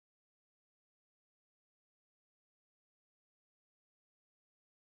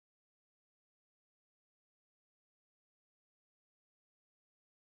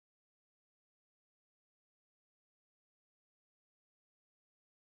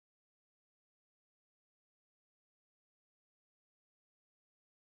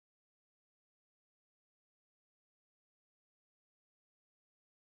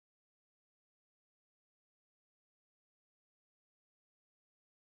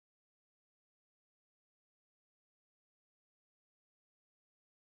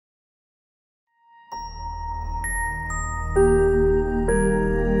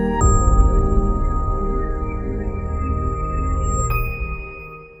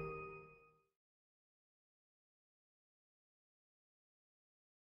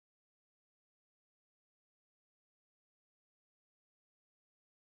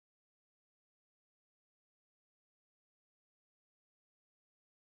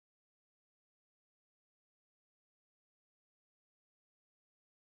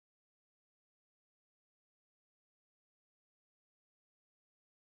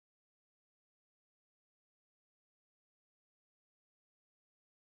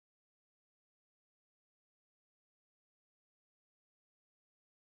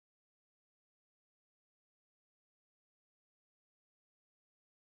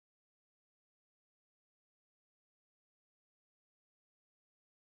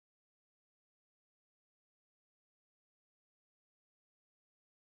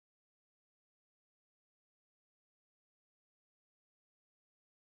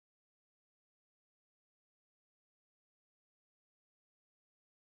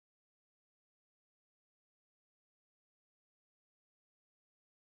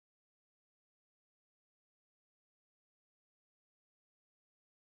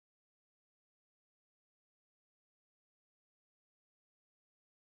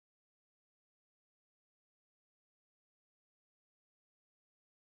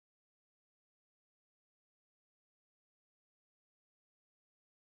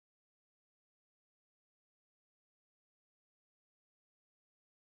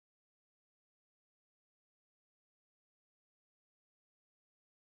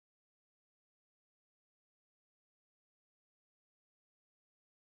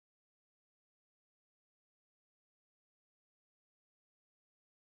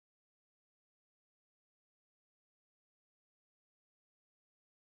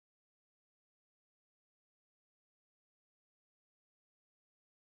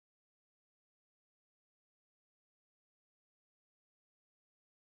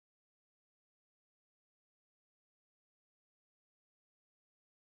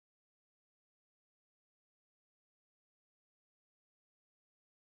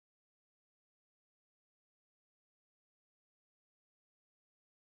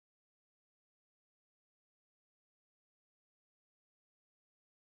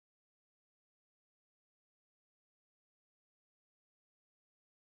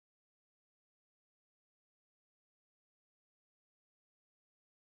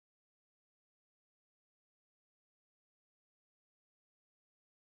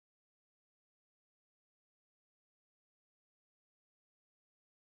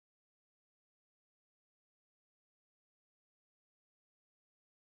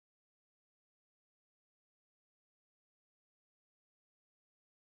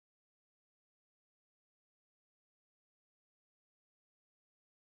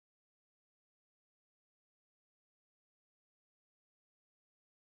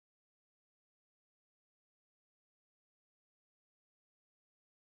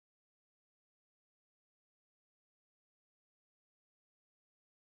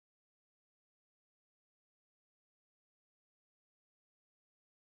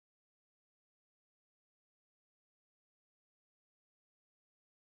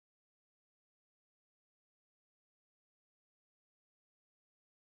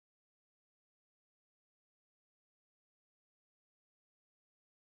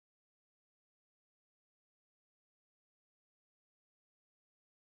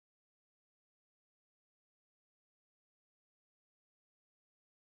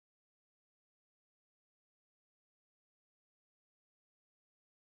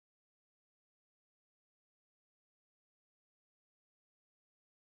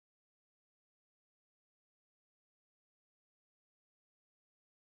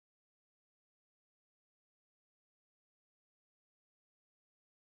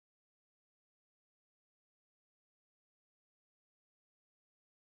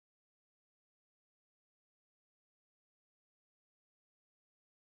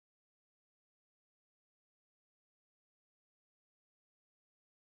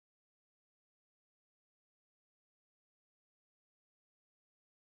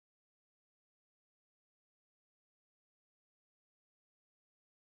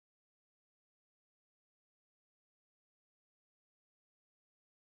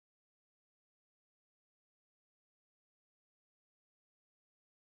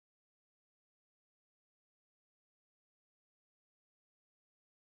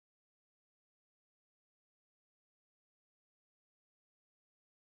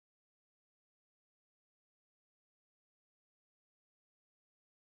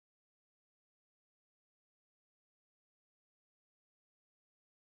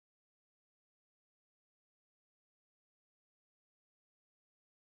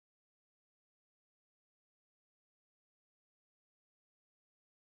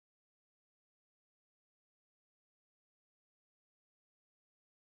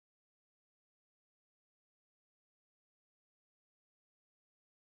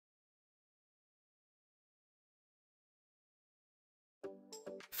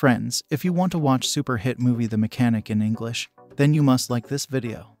Friends, if you want to watch super hit movie The Mechanic in English, then you must like this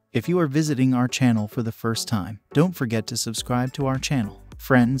video. If you are visiting our channel for the first time, don't forget to subscribe to our channel.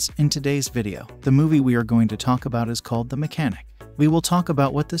 Friends, in today's video, the movie we are going to talk about is called The Mechanic. We will talk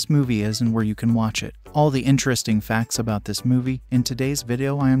about what this movie is and where you can watch it. All the interesting facts about this movie in today's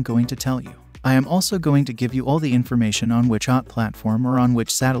video I am going to tell you. I am also going to give you all the information on which platform or on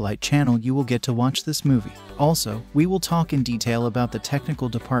which satellite channel you will get to watch this movie. Also, we will talk in detail about the technical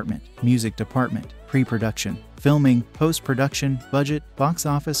department, music department, pre-production, filming, post-production, budget, box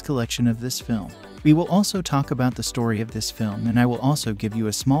office collection of this film. We will also talk about the story of this film, and I will also give you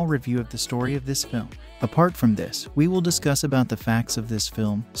a small review of the story of this film. Apart from this, we will discuss about the facts of this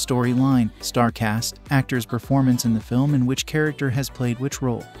film, storyline, star cast, actors' performance in the film, and which character has played which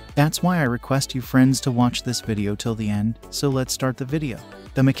role. That's why I request you friends to watch this video till the end, so let's start the video.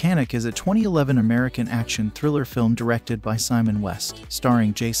 The Mechanic is a 2011 American action thriller film directed by Simon West,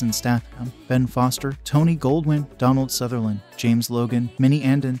 starring Jason Statham, Ben Foster, Tony Goldwyn, Donald Sutherland, James Logan, Minnie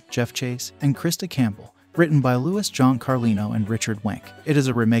Andon, Jeff Chase, and Krista Campbell. Written by Louis John Carlino and Richard Wenk. It is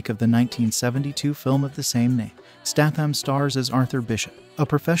a remake of the 1972 film of the same name. Statham stars as Arthur Bishop, a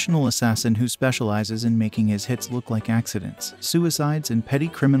professional assassin who specializes in making his hits look like accidents, suicides, and petty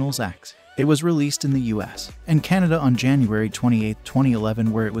criminals acts. It was released in the US and Canada on January 28,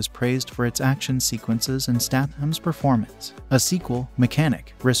 2011, where it was praised for its action sequences and Statham's performance. A sequel,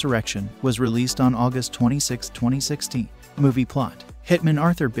 Mechanic: Resurrection, was released on August 26, 2016. Movie plot: hitman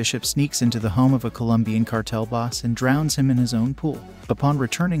Arthur Bishop sneaks into the home of a Colombian cartel boss and drowns him in his own pool. Upon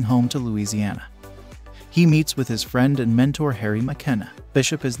returning home to Louisiana, he meets with his friend and mentor Harry McKenna.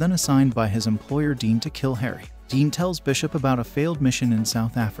 Bishop is then assigned by his employer Dean to kill Harry. Dean tells Bishop about a failed mission in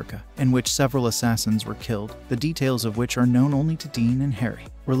South Africa, in which several assassins were killed, the details of which are known only to Dean and Harry.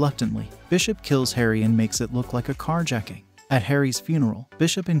 Reluctantly, Bishop kills Harry and makes it look like a carjacking. At Harry's funeral,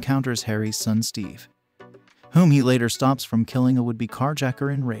 Bishop encounters Harry's son Steve, whom he later stops from killing a would-be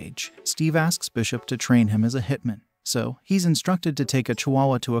carjacker in rage. Steve asks Bishop to train him as a hitman, so he's instructed to take a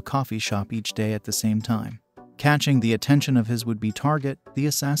chihuahua to a coffee shop each day at the same time, catching the attention of his would-be target, the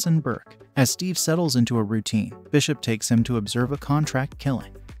assassin Burke. As Steve settles into a routine, Bishop takes him to observe a contract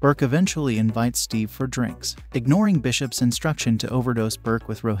killing. Burke eventually invites Steve for drinks. Ignoring Bishop's instruction to overdose Burke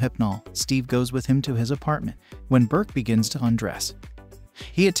with Rohypnol, Steve goes with him to his apartment. When Burke begins to undress,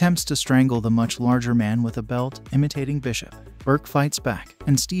 he attempts to strangle the much larger man with a belt, imitating Bishop. Burke fights back,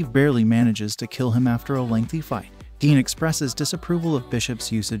 and Steve barely manages to kill him after a lengthy fight. Dean expresses disapproval of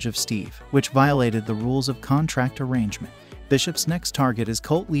Bishop's usage of Steve, which violated the rules of contract arrangement. Bishop's next target is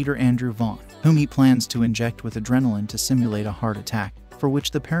cult leader Andrew Vaughn, whom he plans to inject with adrenaline to simulate a heart attack, for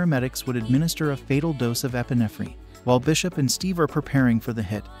which the paramedics would administer a fatal dose of epinephrine. While Bishop and Steve are preparing for the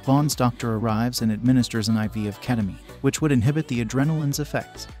hit, Vaughn's doctor arrives and administers an IV of ketamine, which would inhibit the adrenaline's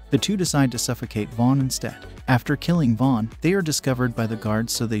effects. The two decide to suffocate Vaughn instead. After killing Vaughn, they are discovered by the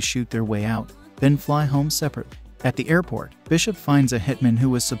guards, so they shoot their way out, then fly home separately. At the airport, Bishop finds a hitman who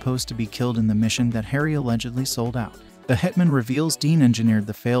was supposed to be killed in the mission that Harry allegedly sold out. The hitman reveals Dean engineered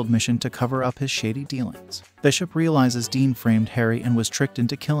the failed mission to cover up his shady dealings. Bishop realizes Dean framed Harry and was tricked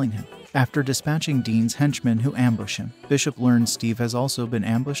into killing him. After dispatching Dean's henchmen who ambush him, Bishop learns Steve has also been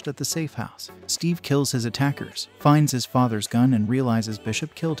ambushed at the safe house. Steve kills his attackers, finds his father's gun, and realizes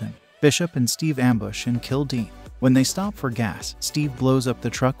Bishop killed him. Bishop and Steve ambush and kill Dean. When they stop for gas, Steve blows up the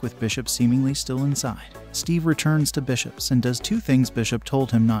truck with Bishop seemingly still inside. Steve returns to Bishop's and does two things Bishop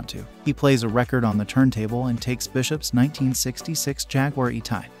told him not to. He plays a record on the turntable and takes Bishop's 1966 Jaguar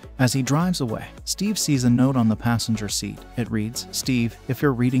E-Type. As he drives away, Steve sees a note on the passenger seat. It reads, "Steve, if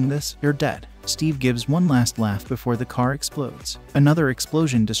you're reading this, you're dead." Steve gives one last laugh before the car explodes. Another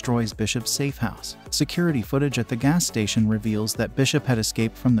explosion destroys Bishop's safe house. Security footage at the gas station reveals that Bishop had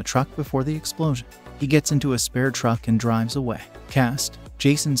escaped from the truck before the explosion. He gets into a spare truck and drives away. Cast: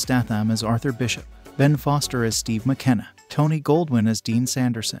 Jason Statham as Arthur Bishop, Ben Foster as Steve McKenna, Tony Goldwyn as Dean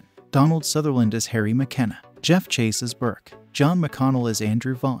Sanderson, Donald Sutherland as Harry McKenna, Jeff Chase as Burke, John McConnell as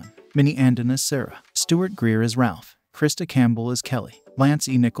Andrew Vaughn, Minnie Andon as Sarah, Stuart Greer as Ralph, Krista Campbell as Kelly, Lance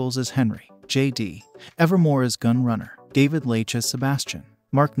E. Nichols as Henry, J.D. Evermore as Gun Runner, David Leitch as Sebastian,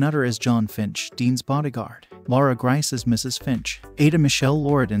 Mark Nutter as John Finch, Dean's bodyguard, Laura Grice as Mrs. Finch, Ada Michelle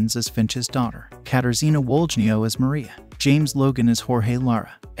Loredans as Finch's daughter, Katarzyna Wolżnio as Maria, James Logan as Jorge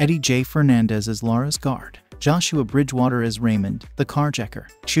Lara, Eddie J. Fernandez as Lara's guard, Joshua Bridgewater as Raymond, the carjacker,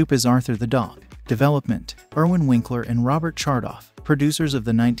 Choop as Arthur the dog. Development: Irwin Winkler and Robert Chartoff, producers of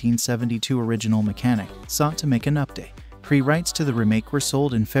the 1972 original Mechanic, sought to make an update. Pre-rights to the remake were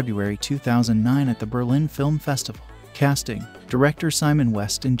sold in February 2009 at the Berlin Film Festival. Casting: Director Simon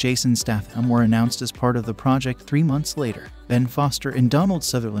West and Jason Statham were announced as part of the project 3 months later. Ben Foster and Donald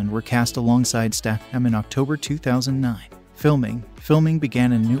Sutherland were cast alongside Statham in October 2009. Filming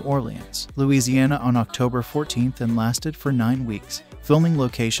began in New Orleans, Louisiana on October 14th and lasted for 9 weeks. Filming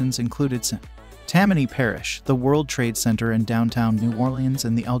locations included Tammany Parish, the World Trade Center in downtown New Orleans,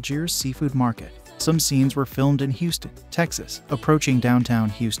 and the Algiers Seafood Market. Some scenes were filmed in Houston, Texas, approaching downtown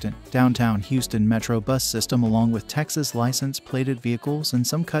Houston Metro bus system along with Texas license-plated vehicles, and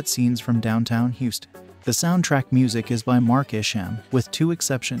some cut scenes from downtown Houston. The soundtrack music is by Mark Isham, with 2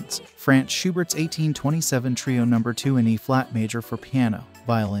 exceptions: Franz Schubert's 1827 Trio No. 2 in E-flat major for piano,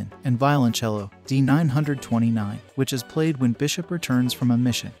 violin, and violoncello, D929, which is played when Bishop returns from a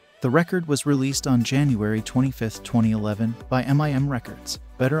mission. The record was released on January 25, 2011 by MIM Records.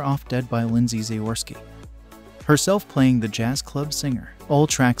 Better Off Dead by Lindsay Zaworski. Herself playing the jazz club singer. All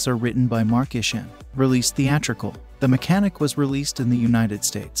tracks are written by Mark Isham. Released theatrical. The Mechanic was released in the United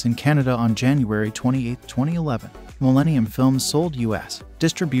States and Canada on January 28, 2011. Millennium Films sold U.S.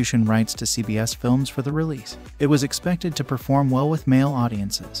 distribution rights to CBS Films for the release. It was expected to perform well with male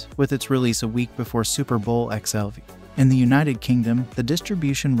audiences, with its release a week before Super Bowl XLV. In the United Kingdom, the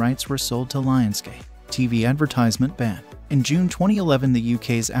distribution rights were sold to Lionsgate. TV advertisement ban. In June 2011, the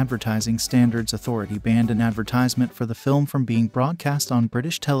UK's Advertising Standards Authority banned an advertisement for the film from being broadcast on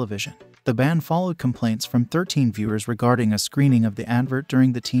British television. The ban followed complaints from 13 viewers regarding a screening of the advert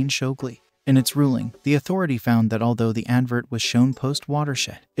during the teen show Glee. In its ruling, the authority found that although the advert was shown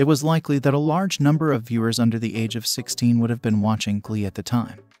post-Watershed, it was likely that a large number of viewers under the age of 16 would have been watching Glee at the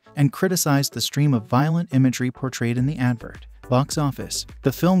time, and criticized the stream of violent imagery portrayed in the advert. Box office.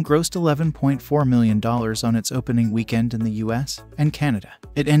 The film grossed $11.4 million on its opening weekend in the US and Canada.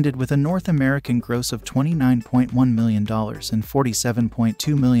 It ended with a North American gross of $29.1 million and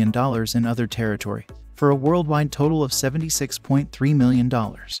 $47.2 million in other territories, for a worldwide total of $76.3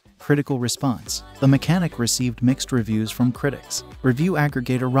 million. Critical response. The Mechanic received mixed reviews from critics. Review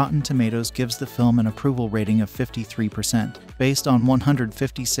aggregator Rotten Tomatoes gives the film an approval rating of 53%, based on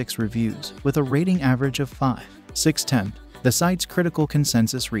 156 reviews, with a rating average of 5.6. The site's critical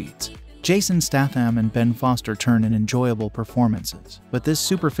consensus reads, Jason Statham and Ben Foster turn in enjoyable performances, but this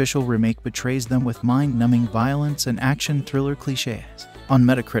superficial remake betrays them with mind-numbing violence and action thriller cliches. On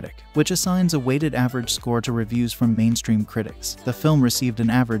Metacritic, which assigns a weighted average score to reviews from mainstream critics, the film received an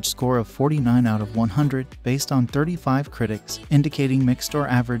average score of 49 out of 100 based on 35 critics, indicating mixed or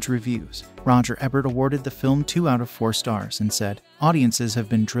average reviews. Roger Ebert awarded the film 2 out of 4 stars and said, "Audiences have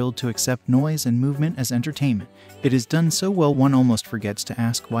been drilled to accept noise and movement as entertainment. It is done so well one almost forgets to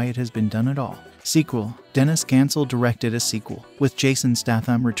ask why it has been done at all." Sequel. Dennis Gansel directed a sequel, with Jason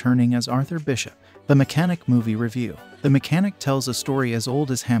Statham returning as Arthur Bishop. The Mechanic movie review. The Mechanic tells a story as old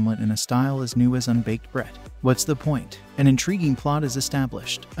as Hamlet in a style as new as unbaked bread. What's the point? An intriguing plot is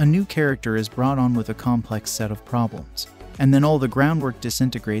established. A new character is brought on with a complex set of problems. And then all the groundwork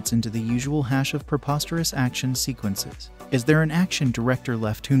disintegrates into the usual hash of preposterous action sequences. Is there an action director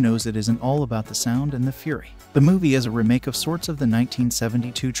left who knows it isn't all about the sound and the fury? The movie is a remake of sorts of the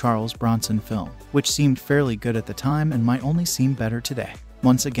 1972 Charles Bronson film, which seemed fairly good at the time and might only seem better today.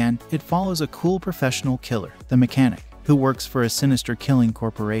 Once again, it follows a cool professional killer, the Mechanic, who works for a sinister killing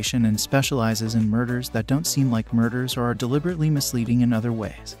corporation and specializes in murders that don't seem like murders or are deliberately misleading in other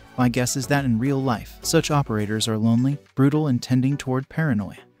ways. My guess is that in real life, such operators are lonely, brutal, and tending toward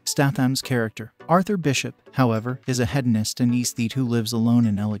paranoia. Statham's character, Arthur Bishop, however, is a hedonist and aesthete who lives alone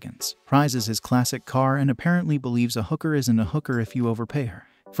in elegance, prizes his classic car, and apparently believes a hooker isn't a hooker if you overpay her.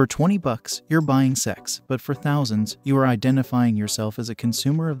 For $20, you're buying sex, but for thousands, you are identifying yourself as a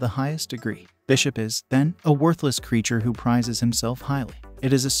consumer of the highest degree. Bishop is, then, a worthless creature who prizes himself highly.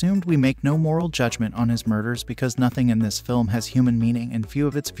 It is assumed we make no moral judgment on his murders because nothing in this film has human meaning and few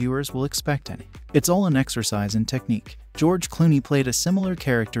of its viewers will expect any. It's all an exercise in technique. George Clooney played a similar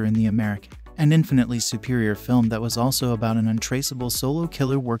character in The American, an infinitely superior film that was also about an untraceable solo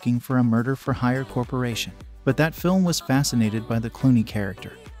killer working for a murder-for-hire corporation. But that film was fascinated by the Clooney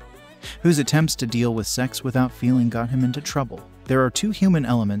character, whose attempts to deal with sex without feeling got him into trouble. There are 2 human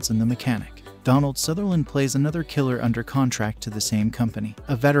elements in The Mechanic. Donald Sutherland plays another killer under contract to the same company,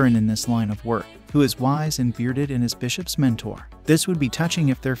 a veteran in this line of work, who is wise and bearded and is Bishop's mentor. This would be touching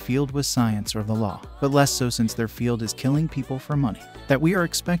if their field was science or the law, but less so since their field is killing people for money. That we are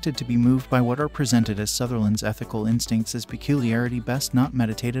expected to be moved by what are presented as Sutherland's ethical instincts is peculiarity best not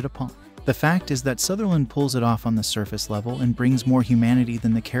meditated upon. The fact is that Sutherland pulls it off on the surface level and brings more humanity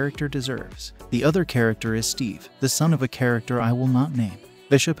than the character deserves. The other character is Steve, the son of a character I will not name.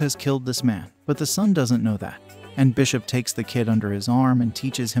 Bishop has killed this man, but the son doesn't know that, and Bishop takes the kid under his arm and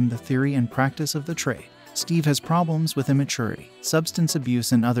teaches him the theory and practice of the trade. Steve has problems with immaturity, substance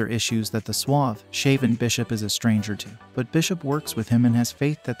abuse, and other issues that the suave, shaven Bishop is a stranger to. But Bishop works with him and has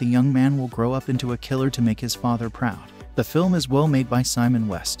faith that the young man will grow up into a killer to make his father proud. The film is well made by Simon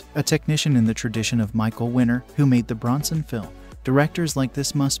West, a technician in the tradition of Michael Winner, who made the Bronson film. Directors like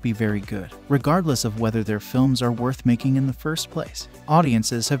this must be very good, regardless of whether their films are worth making in the first place.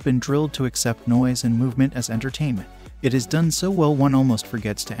 Audiences have been drilled to accept noise and movement as entertainment. It is done so well one almost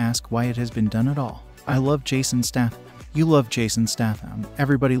forgets to ask why it has been done at all. I love Jason Statham. You love Jason Statham.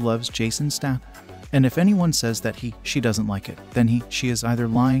 Everybody loves Jason Statham. And if anyone says that she doesn't like it, then she is either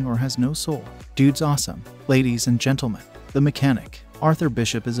lying or has no soul. Dude's awesome. Ladies and gentlemen, the mechanic. Arthur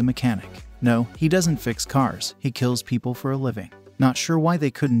Bishop is a mechanic. No, he doesn't fix cars. He kills people for a living. Not sure why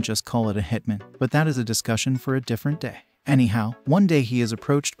they couldn't just call it a hitman, but that is a discussion for a different day. Anyhow, one day he is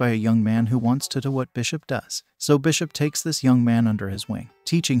approached by a young man who wants to do what Bishop does. So Bishop takes this young man under his wing,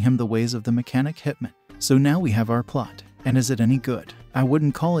 teaching him the ways of the mechanic hitman. So now we have our plot. And is it any good? I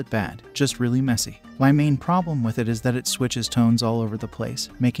wouldn't call it bad, just really messy. My main problem with it is that it switches tones all over the place,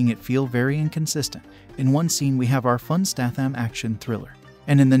 making it feel very inconsistent. In one scene we have our fun Statham action thriller,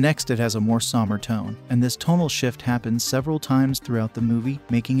 and in the next it has a more somber tone, and this tonal shift happens several times throughout the movie,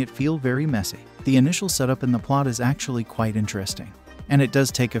 making it feel very messy. The initial setup in the plot is actually quite interesting, and it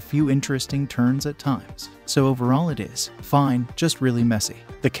does take a few interesting turns at times. So overall it is fine, just really messy.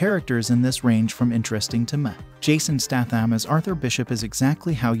 The characters in this range from interesting to meh. Jason Statham as Arthur Bishop is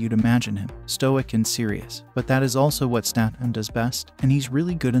exactly how you'd imagine him, stoic and serious, but that is also what Statham does best, and he's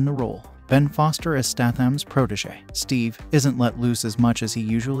really good in the role. Ben Foster as Statham's protege, Steve, isn't let loose as much as he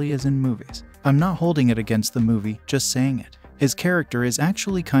usually is in movies. I'm not holding it against the movie, just saying it. His character is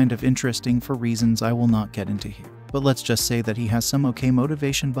actually kind of interesting for reasons I will not get into here, but let's just say that he has some okay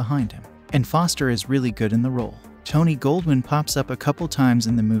motivation behind him. And Foster is really good in the role. Tony Goldwyn pops up a couple times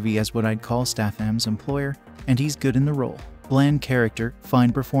in the movie as what I'd call Statham's employer, and he's good in the role. Bland character,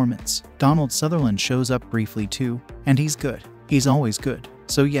 fine performance. Donald Sutherland shows up briefly too, and he's good. He's always good.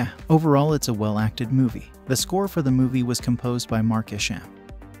 So yeah, overall it's a well-acted movie. The score for the movie was composed by Mark Isham,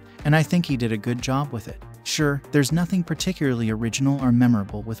 and I think he did a good job with it. Sure, there's nothing particularly original or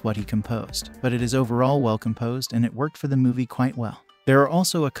memorable with what he composed, but it is overall well composed and it worked for the movie quite well. There are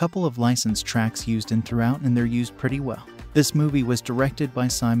also a couple of licensed tracks used in throughout, and they're used pretty well. This movie was directed by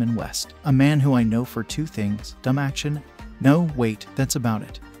Simon West, a man who I know for two things: dumb action. No, wait, that's about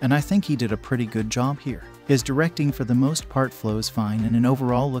it. And I think he did a pretty good job here. His directing for the most part flows fine and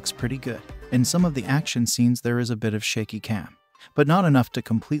overall looks pretty good. In some of the action scenes there is a bit of shaky cam, but not enough to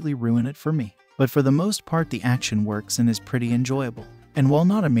completely ruin it for me. But for the most part the action works and is pretty enjoyable. And while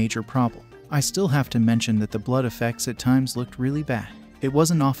not a major problem, I still have to mention that the blood effects at times looked really bad. It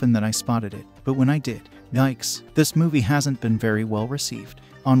wasn't often that I spotted it, but when I did, yikes. This movie hasn't been very well received.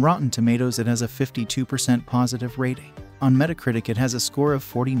 On Rotten Tomatoes it has a 52% positive rating. On Metacritic it has a score of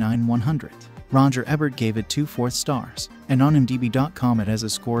 49/100. Roger Ebert gave it 2/4 stars, and on IMDb.com it has a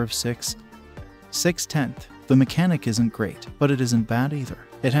score of 6/10. The mechanic isn't great, but it isn't bad either.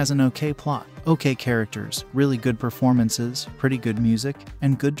 It has an okay plot, okay characters, really good performances, pretty good music,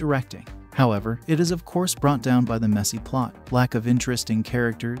 and good directing. However, it is of course brought down by the messy plot, lack of interesting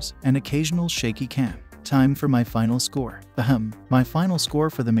characters, and occasional shaky cam. Time for my final score. My final score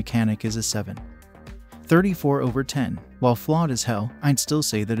for The Mechanic is a 7.34/10. While flawed as hell, I'd still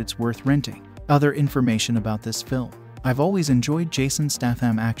say that it's worth renting. Other information about this film. I've always enjoyed Jason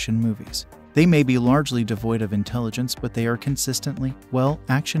Statham action movies. They may be largely devoid of intelligence, but they are consistently, well,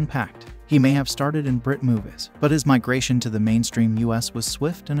 action-packed. He may have started in Brit movies, but his migration to the mainstream US was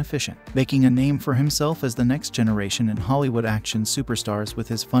swift and efficient, making a name for himself as the next generation in Hollywood action superstars with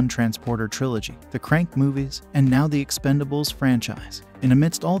his Fun Transporter trilogy, the Crank movies, and now the Expendables franchise. And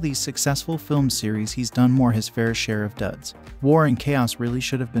amidst all these successful film series, he's done more his fair share of duds. War and Chaos really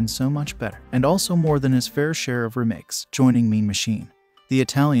should have been so much better, and also more than his fair share of remakes, joining Mean Machine, The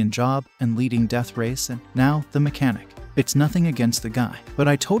Italian Job, and leading Death Race, and now The Mechanic. It's nothing against the guy, but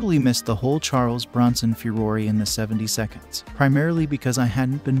I totally missed the whole Charles Bronson furore in the 70 seconds, primarily because I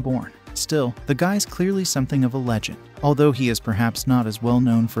hadn't been born. Still, the guy's clearly something of a legend, although he is perhaps not as well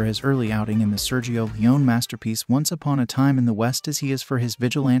known for his early outing in the Sergio Leone masterpiece Once Upon a Time in the West as he is for his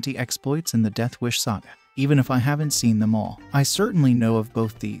vigilante exploits in the Death Wish saga. Even if I haven't seen them all, I certainly know of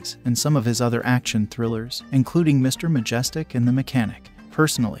both these and some of his other action thrillers, including Mr. Majestic and The Mechanic.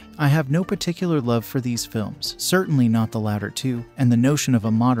 Personally, I have no particular love for these films, certainly not the latter two, and the notion of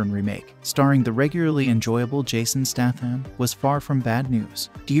a modern remake, starring the regularly enjoyable Jason Statham, was far from bad news.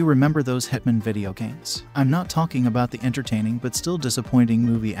 Do you remember those Hitman video games? I'm not talking about the entertaining but still disappointing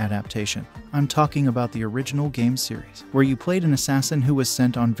movie adaptation. I'm talking about the original game series, where you played an assassin who was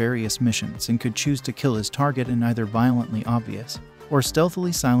sent on various missions and could choose to kill his target in either violently obvious or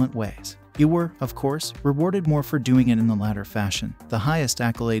stealthily silent ways. You were, of course, rewarded more for doing it in the latter fashion, the highest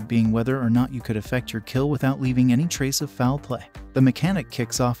accolade being whether or not you could effect your kill without leaving any trace of foul play. The mechanic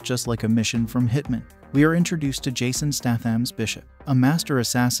kicks off just like a mission from Hitman. We are introduced to Jason Statham's Bishop, a master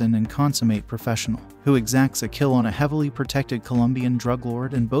assassin and consummate professional, who exacts a kill on a heavily protected Colombian drug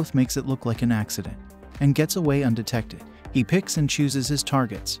lord and both makes it look like an accident, and gets away undetected. He picks and chooses his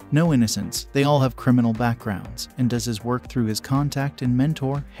targets, no innocents, they all have criminal backgrounds, and does his work through his contact and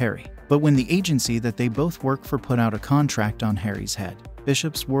mentor, Harry. But when the agency that they both work for put out a contract on Harry's head,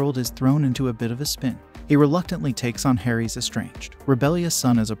 Bishop's world is thrown into a bit of a spin. He reluctantly takes on Harry's estranged, rebellious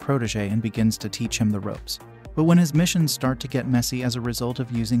son as a protege and begins to teach him the ropes. But when his missions start to get messy as a result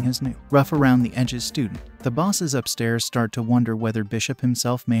of using his new, rough-around-the-edges student, the bosses upstairs start to wonder whether Bishop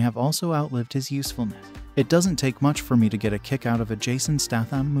himself may have also outlived his usefulness. It doesn't take much for me to get a kick out of a Jason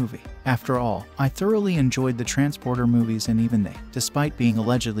Statham movie. After all, I thoroughly enjoyed the Transporter movies, and even they, despite being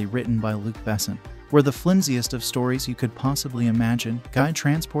allegedly written by Luc Besson, were the flimsiest of stories you could possibly imagine. Guy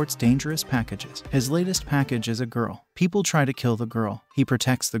transports dangerous packages. His latest package is a girl. People try to kill the girl. He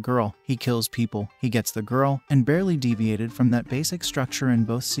protects the girl. He kills people. He gets the girl, and barely deviated from that basic structure in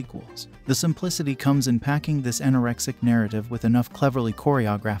both sequels. The simplicity comes in packing this anorexic narrative with enough cleverly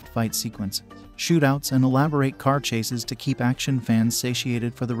choreographed fight sequences, shootouts, and elaborate car chases to keep action fans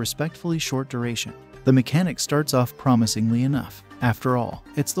satiated for the respectfully short duration. The mechanic starts off promisingly enough. After all,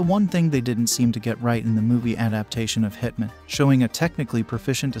 it's the one thing they didn't seem to get right in the movie adaptation of Hitman, showing a technically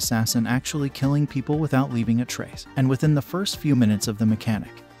proficient assassin actually killing people without leaving a trace. And within the first few minutes of the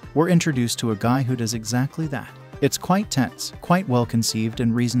mechanic, we're introduced to a guy who does exactly that. It's quite tense, quite well conceived,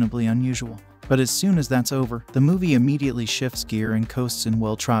 and reasonably unusual. But as soon as that's over, the movie immediately shifts gear and coasts in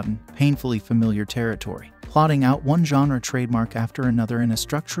well-trodden, painfully familiar territory, plotting out one genre trademark after another in a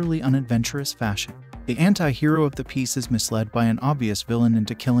structurally unadventurous fashion. The anti-hero of the piece is misled by an obvious villain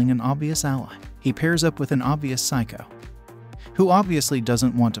into killing an obvious ally. He pairs up with an obvious psycho, who obviously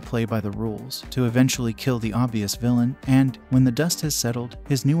doesn't want to play by the rules, to eventually kill the obvious villain, and, when the dust has settled,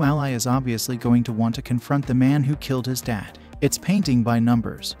 his new ally is obviously going to want to confront the man who killed his dad. It's painting by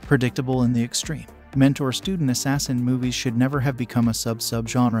numbers, predictable in the extreme. Mentor-student assassin movies should never have become a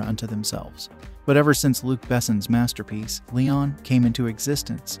sub-genre unto themselves. But ever since Luc Besson's masterpiece, Leon, came into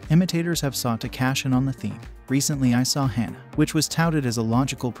existence, imitators have sought to cash in on the theme. Recently I saw Hannah, which was touted as a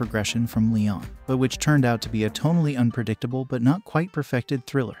logical progression from Leon, but which turned out to be a tonally unpredictable but not quite perfected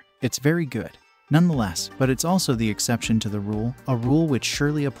thriller. It's very good, nonetheless, but it's also the exception to the rule, a rule which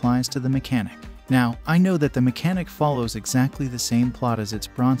surely applies to the mechanic. Now, I know that the mechanic follows exactly the same plot as its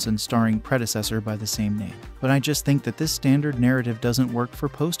Bronson-starring predecessor by the same name, but I just think that this standard narrative doesn't work for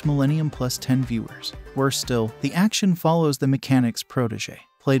post-Millennium plus 10 viewers. Worse still, the action follows the mechanic's protege,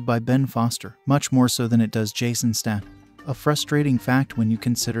 played by Ben Foster, much more so than it does Jason Statham. A frustrating fact when you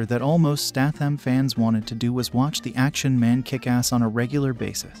consider that all most Statham fans wanted to do was watch the action man kick ass on a regular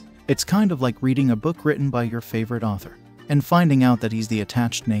basis. It's kind of like reading a book written by your favorite author, and finding out that he's the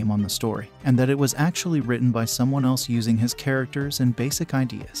attached name on the story, and that it was actually written by someone else using his characters and basic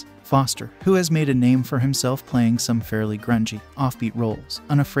ideas. Foster, who has made a name for himself playing some fairly grungy, offbeat roles,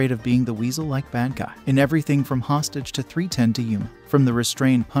 unafraid of being the weasel-like bad guy, in everything from Hostage to 3:10 to Yuma, from the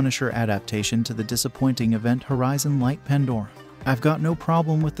restrained Punisher adaptation to the disappointing Event Horizon Light Pandora. I've got no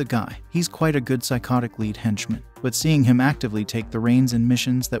problem with the guy. He's quite a good psychotic lead henchman, but seeing him actively take the reins in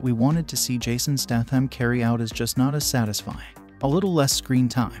missions that we wanted to see Jason Statham carry out is just not as satisfying. A little less screen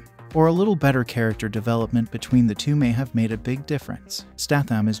time, or a little better character development between the two may have made a big difference.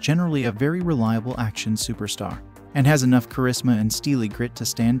 Statham is generally a very reliable action superstar, and has enough charisma and steely grit to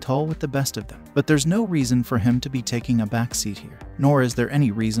stand tall with the best of them. But there's no reason for him to be taking a backseat here, nor is there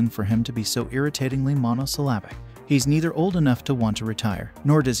any reason for him to be so irritatingly monosyllabic. He's neither old enough to want to retire,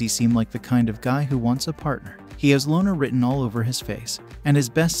 nor does he seem like the kind of guy who wants a partner. He has loner written all over his face, and is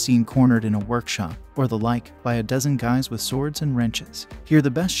best seen cornered in a workshop, or the like, by a dozen guys with swords and wrenches. Here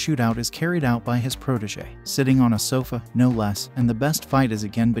the best shootout is carried out by his protege, sitting on a sofa, no less, and the best fight is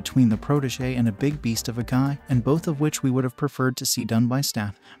again between the protege and a big beast of a guy, and both of which we would have preferred to see done by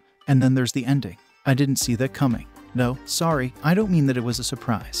Statham. And then there's the ending. I didn't see that coming. No, sorry, I don't mean that it was a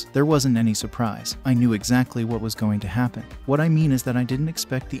surprise. There wasn't any surprise. I knew exactly what was going to happen. What I mean is that I didn't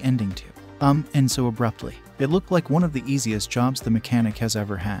expect the ending to. And so abruptly. It looked like one of the easiest jobs the mechanic has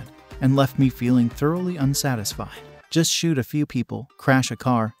ever had, and left me feeling thoroughly unsatisfied. Just shoot a few people, crash a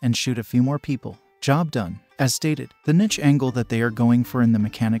car, and shoot a few more people. Job done. As stated, the niche angle that they are going for in the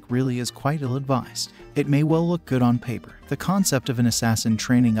mechanic really is quite ill-advised. It may well look good on paper, the concept of an assassin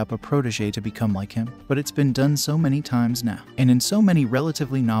training up a protege to become like him, but it's been done so many times now, and in so many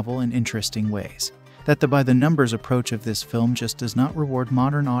relatively novel and interesting ways, that the by-the-numbers approach of this film just does not reward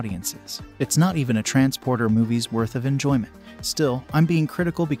modern audiences. It's not even a transporter movie's worth of enjoyment. Still, I'm being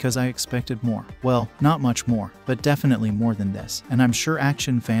critical because I expected more. Well, not much more, but definitely more than this, and I'm sure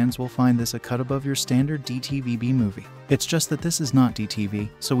action fans will find this a cut above your standard DTV movie. It's just that this is not DTV,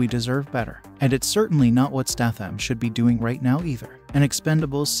 so we deserve better. And it's certainly not what Statham should be doing right now either. An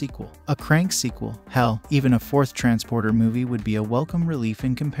Expendables sequel, a Crank sequel, hell, even a fourth transporter movie would be a welcome relief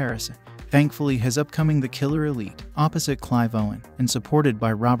in comparison. Thankfully, his upcoming The Killer Elite, opposite Clive Owen, and supported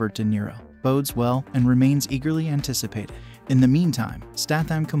by Robert De Niro, bodes well and remains eagerly anticipated. In the meantime,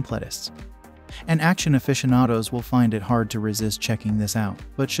 Statham completists and action aficionados will find it hard to resist checking this out,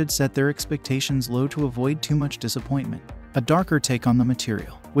 but should set their expectations low to avoid too much disappointment. A darker take on the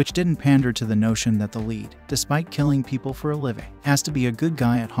material, which didn't pander to the notion that the lead, despite killing people for a living, has to be a good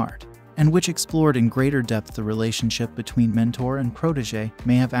guy at heart, and which explored in greater depth the relationship between mentor and protege,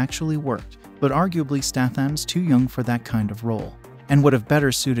 may have actually worked, but arguably Statham's too young for that kind of role, and would have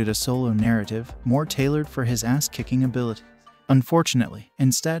better suited a solo narrative, more tailored for his ass-kicking ability. Unfortunately,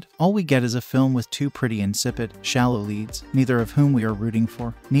 instead, all we get is a film with two pretty insipid, shallow leads, neither of whom we are rooting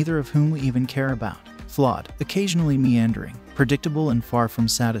for, neither of whom we even care about. Flawed, occasionally meandering, predictable and far from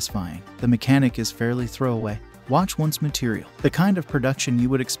satisfying, the mechanic is fairly throwaway, watch-once material, the kind of production you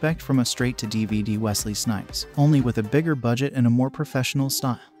would expect from a straight-to-DVD Wesley Snipes, only with a bigger budget and a more professional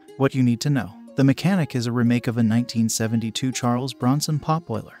style. What you need to know. The Mechanic is a remake of a 1972 Charles Bronson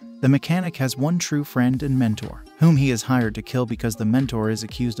potboiler. The Mechanic has one true friend and mentor, whom he is hired to kill because the mentor is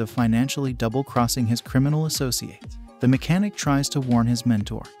accused of financially double-crossing his criminal associates. The Mechanic tries to warn his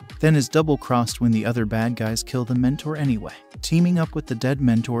mentor, then is double-crossed when the other bad guys kill the mentor anyway. Teaming up with the dead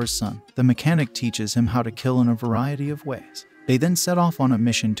mentor's son, the Mechanic teaches him how to kill in a variety of ways. They then set off on a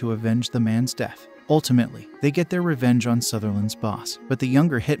mission to avenge the man's death. Ultimately, they get their revenge on Sutherland's boss, but the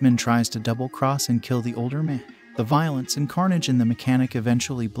younger hitman tries to double-cross and kill the older man. The violence and carnage in The Mechanic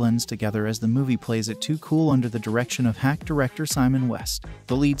eventually blends together as the movie plays it too cool under the direction of hack director Simon West.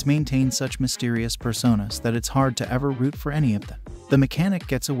 The leads maintain such mysterious personas that it's hard to ever root for any of them. The Mechanic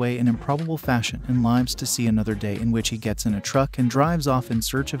gets away in improbable fashion and lives to see another day in which he gets in a truck and drives off in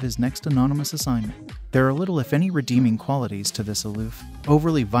search of his next anonymous assignment. There are little if any redeeming qualities to this aloof,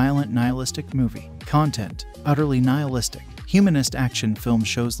 overly violent nihilistic movie. Content, utterly nihilistic. Humanist action film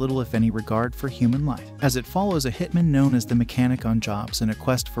shows little if any regard for human life, as it follows a hitman known as the Mechanic on jobs in a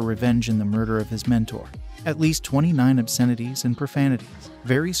quest for revenge in the murder of his mentor. At least 29 obscenities and profanities.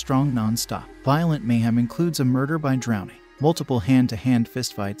 Very strong non-stop. Violent mayhem includes a murder by drowning, multiple hand-to-hand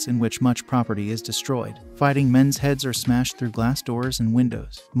fistfights in which much property is destroyed, fighting men's heads are smashed through glass doors and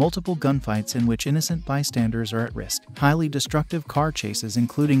windows, multiple gunfights in which innocent bystanders are at risk, highly destructive car chases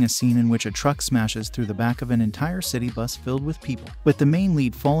including a scene in which a truck smashes through the back of an entire city bus filled with people, with the main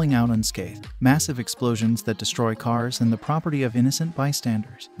lead falling out unscathed, massive explosions that destroy cars and the property of innocent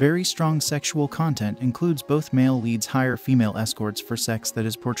bystanders. Very strong sexual content includes both male leads hire female escorts for sex that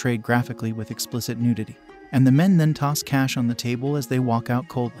is portrayed graphically with explicit nudity, and the men then toss cash on the table as they walk out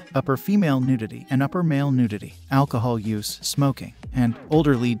coldly. Upper female nudity and upper male nudity, alcohol use, smoking, and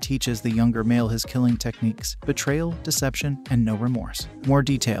older lead teaches the younger male his killing techniques, betrayal, deception, and no remorse. More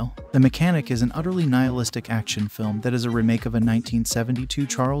detail. The Mechanic is an utterly nihilistic action film that is a remake of a 1972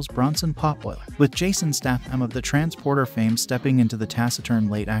 Charles Bronson potboiler, with Jason Statham of the Transporter fame stepping into the taciturn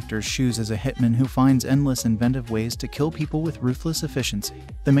late actor's shoes as a hitman who finds endless inventive ways to kill people with ruthless efficiency.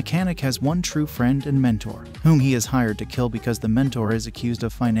 The Mechanic has one true friend and mentor, whom he is hired to kill because the mentor is accused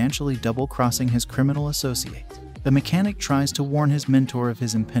of financially double-crossing his criminal associates. The Mechanic tries to warn his mentor of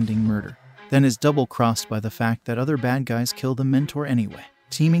his impending murder, then is double-crossed by the fact that other bad guys kill the mentor anyway.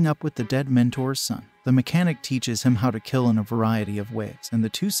 Teaming up with the dead mentor's son, the Mechanic teaches him how to kill in a variety of ways, and the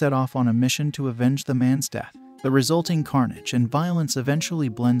two set off on a mission to avenge the man's death. The resulting carnage and violence eventually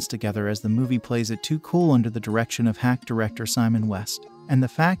blends together as the movie plays it too cool under the direction of hack director Simon West, and the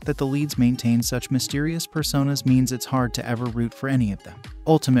fact that the leads maintain such mysterious personas means it's hard to ever root for any of them.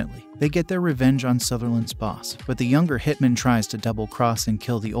 Ultimately, they get their revenge on Sutherland's boss, but the younger hitman tries to double-cross and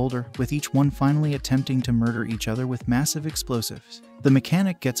kill the older, with each one finally attempting to murder each other with massive explosives. The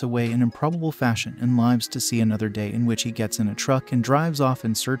Mechanic gets away in improbable fashion and lives to see another day in which he gets in a truck and drives off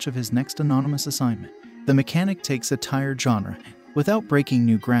in search of his next anonymous assignment. The Mechanic takes a tired genre and, without breaking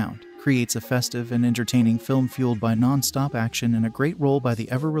new ground, creates a festive and entertaining film fueled by non-stop action and a great role by the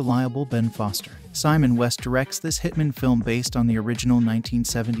ever-reliable Ben Foster. Simon West directs this Hitman film based on the original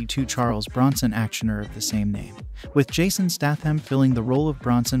 1972 Charles Bronson actioner of the same name, with Jason Statham filling the role of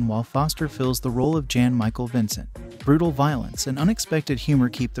Bronson while Foster fills the role of Jan Michael Vincent. Brutal violence and unexpected humor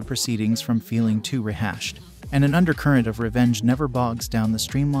keep the proceedings from feeling too rehashed, and an undercurrent of revenge never bogs down the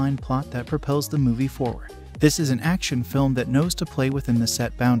streamlined plot that propels the movie forward. This is an action film that knows to play within the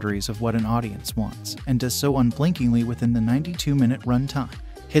set boundaries of what an audience wants, and does so unblinkingly within the 92-minute runtime.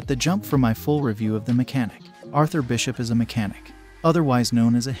 Hit the jump for my full review of The Mechanic. Arthur Bishop is a mechanic, otherwise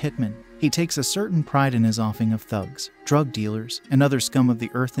known as a hitman. He takes a certain pride in his offing of thugs, drug dealers, and other scum of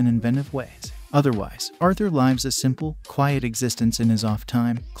the earth in inventive ways. Otherwise, Arthur lives a simple, quiet existence in his off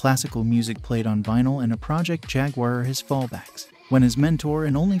time, classical music played on vinyl, and a Project Jaguar are his fallbacks. When his mentor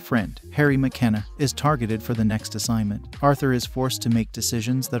and only friend, Harry McKenna, is targeted for the next assignment, Arthur is forced to make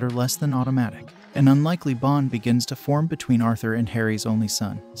decisions that are less than automatic. An unlikely bond begins to form between Arthur and Harry's only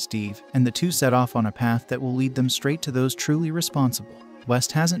son, Steve, and the two set off on a path that will lead them straight to those truly responsible.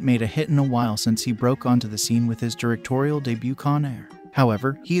 West hasn't made a hit in a while since he broke onto the scene with his directorial debut Con Air.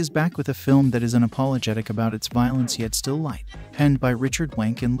 However, he is back with a film that is unapologetic about its violence yet still light. Penned by Richard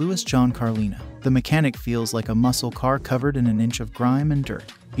Wenk and Louis John Carlino, The Mechanic feels like a muscle car covered in an inch of grime and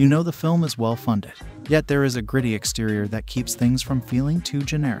dirt. You know the film is well funded, yet there is a gritty exterior that keeps things from feeling too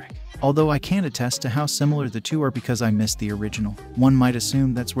generic. Although I can't attest to how similar the two are because I missed the original, one might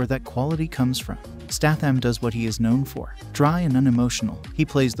assume that's where that quality comes from. Statham does what he is known for, dry and unemotional. He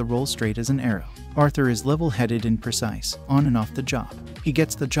plays the role straight as an arrow. Arthur is level-headed and precise, on and off the job. He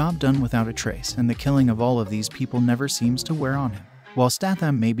gets the job done without a trace, and the killing of all of these people never seems to wear on him. While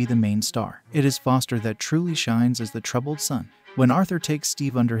Statham may be the main star, it is Foster that truly shines as the troubled son. When Arthur takes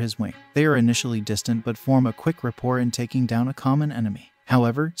Steve under his wing, they are initially distant but form a quick rapport in taking down a common enemy.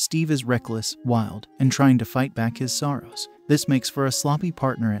 However, Steve is reckless, wild, and trying to fight back his sorrows. This makes for a sloppy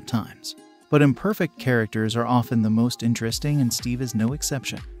partner at times. But imperfect characters are often the most interesting, and Steve is no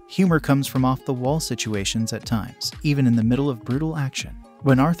exception. Humor comes from off-the-wall situations at times, even in the middle of brutal action.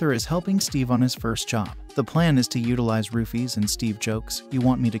 When Arthur is helping Steve on his first job, the plan is to utilize roofies, and Steve jokes, "You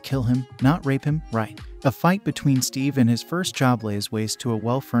want me to kill him, not rape him, right?" A fight between Steve and his first job lays waste to a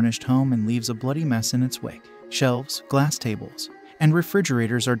well-furnished home and leaves a bloody mess in its wake. Shelves, glass tables, and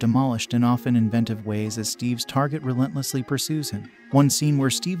refrigerators are demolished in often inventive ways as Steve's target relentlessly pursues him. One scene where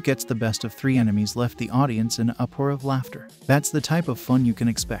Steve gets the best of three enemies left the audience in an uproar of laughter. That's the type of fun you can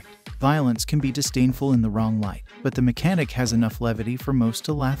expect. Violence can be disdainful in the wrong light, but The Mechanic has enough levity for most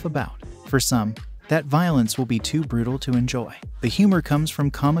to laugh about. For some, that violence will be too brutal to enjoy. The humor comes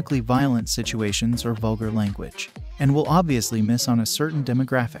from comically violent situations or vulgar language, and will obviously miss on a certain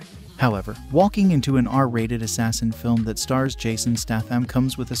demographic. However, walking into an R-rated assassin film that stars Jason Statham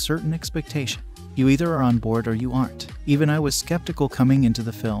comes with a certain expectation. You either are on board or you aren't. Even I was skeptical coming into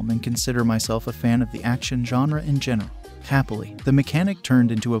the film and consider myself a fan of the action genre in general. Happily, The Mechanic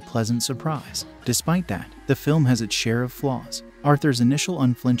turned into a pleasant surprise. Despite that, the film has its share of flaws. Arthur's initial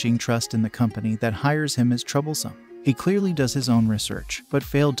unflinching trust in the company that hires him is troublesome. He clearly does his own research, but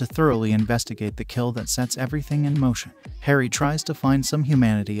failed to thoroughly investigate the kill that sets everything in motion. Harry tries to find some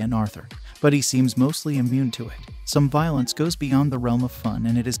humanity in Arthur, but he seems mostly immune to it. Some violence goes beyond the realm of fun,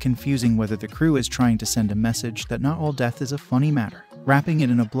 and it is confusing whether the crew is trying to send a message that not all death is a funny matter. Wrapping it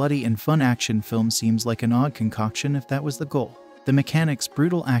in a bloody and fun action film seems like an odd concoction if that was the goal. The Mechanic's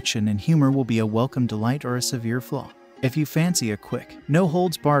brutal action and humor will be a welcome delight or a severe flaw. If you fancy a quick,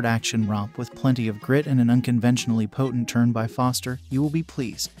 no-holds-barred action romp with plenty of grit and an unconventionally potent turn by Foster, you will be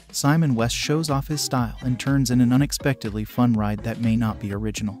pleased. Simon West shows off his style and turns in an unexpectedly fun ride that may not be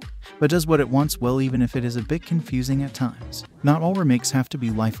original, but does what it wants well even if it is a bit confusing at times. Not all remakes have to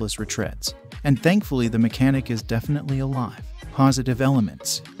be lifeless retreads, and thankfully The Mechanic is definitely alive. Positive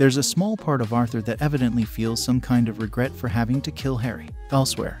elements. There's a small part of Arthur that evidently feels some kind of regret for having to kill Harry.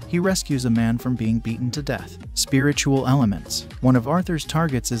 Elsewhere, he rescues a man from being beaten to death. Spiritual elements. One of Arthur's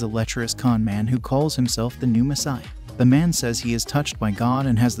targets is a lecherous con man who calls himself the new Messiah. The man says he is touched by God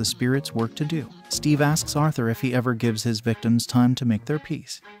and has the Spirit's work to do. Steve asks Arthur if he ever gives his victims time to make their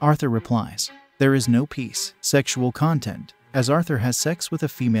peace. Arthur replies, "There is no peace." Sexual content. As Arthur has sex with a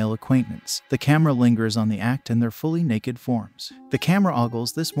female acquaintance, the camera lingers on the act and their fully naked forms. The camera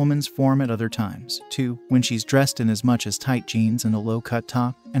ogles this woman's form at other times, too, when she's dressed in as much as tight jeans and a low-cut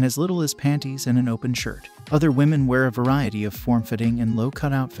top, and as little as panties and an open shirt. Other women wear a variety of form-fitting and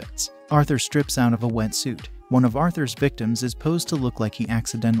low-cut outfits. Arthur strips out of a wetsuit. One of Arthur's victims is posed to look like he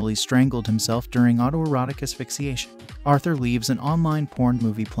accidentally strangled himself during autoerotic asphyxiation. Arthur leaves an online porn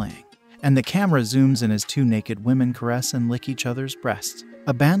movie playing, and the camera zooms in as two naked women caress and lick each other's breasts.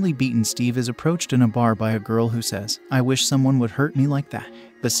 A badly beaten Steve is approached in a bar by a girl who says, "I wish someone would hurt me like that."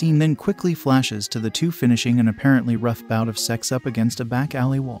 The scene then quickly flashes to the two finishing an apparently rough bout of sex up against a back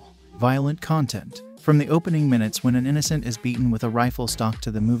alley wall. Violent content. From the opening minutes when an innocent is beaten with a rifle stock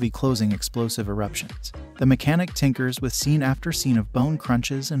to the movie closing explosive eruptions, the mechanic tinkers with scene after scene of bone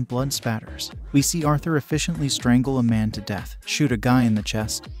crunches and blood spatters. We see Arthur efficiently strangle a man to death, shoot a guy in the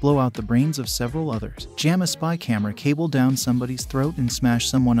chest, blow out the brains of several others, jam a spy camera cable down somebody's throat and smash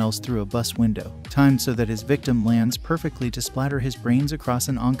someone else through a bus window, timed so that his victim lands perfectly to splatter his brains across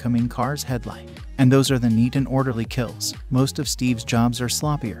an oncoming car's headlight. And those are the neat and orderly kills. Most of Steve's jobs are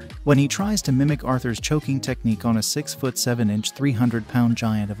sloppier. When he tries to mimic Arthur's choking technique on a 6'7" 300-pound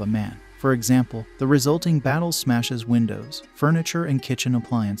giant of a man, for example, the resulting battle smashes windows, furniture, and kitchen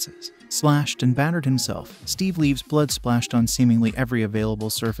appliances. Slashed and battered himself, Steve leaves blood splashed on seemingly every available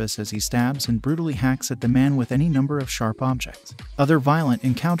surface as he stabs and brutally hacks at the man with any number of sharp objects. Other violent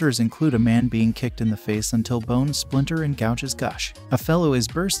encounters include a man being kicked in the face until bones splinter and gouges gush. A fellow is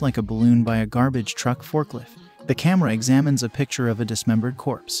burst like a balloon by a garbage truck forklift. The camera examines a picture of a dismembered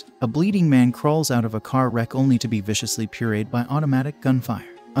corpse. A bleeding man crawls out of a car wreck only to be viciously pureed by automatic gunfire.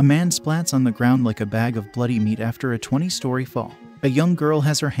 A man splats on the ground like a bag of bloody meat after a 20-story fall. A young girl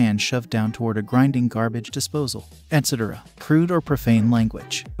has her hand shoved down toward a grinding garbage disposal, etc. Crude or profane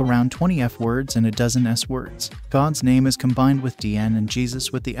language. Around 20 F words and a dozen S words. God's name is combined with DN and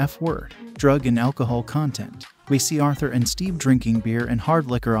Jesus with the F word. Drug and alcohol content. We see Arthur and Steve drinking beer and hard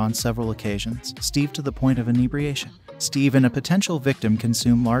liquor on several occasions, Steve to the point of inebriation. Steve and a potential victim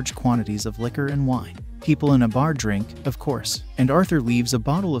consume large quantities of liquor and wine. People in a bar drink, of course, and Arthur leaves a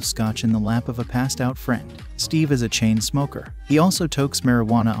bottle of scotch in the lap of a passed-out friend. Steve is a chain smoker. He also tokes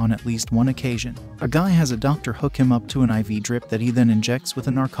marijuana on at least one occasion. A guy has a doctor hook him up to an IV drip that he then injects with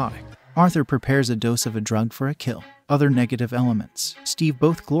a narcotic. Arthur prepares a dose of a drug for a kill. Other negative elements. Steve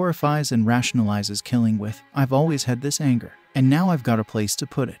both glorifies and rationalizes killing with, "I've always had this anger, and now I've got a place to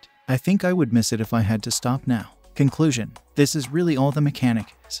put it. I think I would miss it if I had to stop now." Conclusion. This is really all the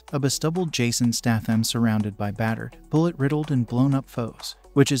mechanic is. A bestubbled Jason Statham surrounded by battered, bullet-riddled, and blown-up foes.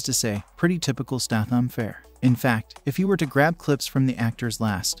 Which is to say, pretty typical Statham fare. In fact, if you were to grab clips from the actor's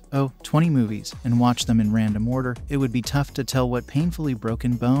last, 20 movies, and watch them in random order, it would be tough to tell what painfully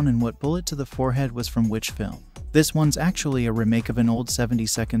broken bone and what bullet to the forehead was from which film. This one's actually a remake of an old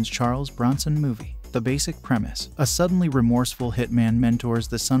 70s Charles Bronson movie. The basic premise, a suddenly remorseful hitman mentors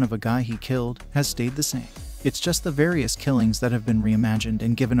the son of a guy he killed, has stayed the same. It's just the various killings that have been reimagined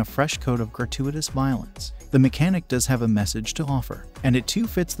and given a fresh coat of gratuitous violence. The mechanic does have a message to offer, and it too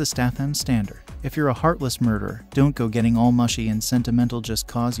fits the Statham standard. If you're a heartless murderer, don't go getting all mushy and sentimental just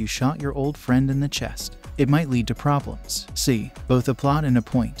cause you shot your old friend in the chest. It might lead to problems. See, both a plot and a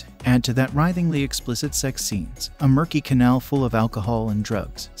point. Add to that writhingly explicit sex scenes, a murky canal full of alcohol and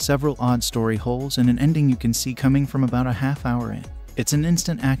drugs, several odd story holes, and an ending you can see coming from about a half hour in. It's an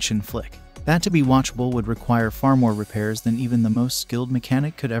instant action flick. That to be watchable would require far more repairs than even the most skilled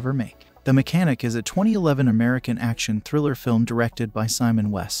mechanic could ever make. The Mechanic is a 2011 American action thriller film directed by Simon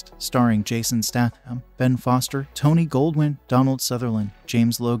West, starring Jason Statham, Ben Foster, Tony Goldwyn, Donald Sutherland,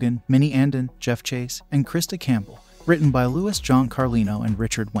 James Logan, Minnie Andon, Jeff Chase, and Krista Campbell. Written by Louis John Carlino and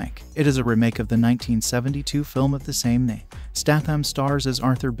Richard Wenk. It is a remake of the 1972 film of the same name. Statham stars as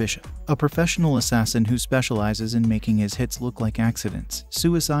Arthur Bishop, a professional assassin who specializes in making his hits look like accidents,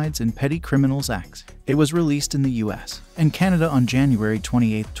 suicides, and petty criminals' acts. It was released in the US and Canada on January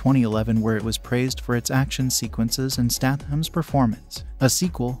 28, 2011, where it was praised for its action sequences and Statham's performance. A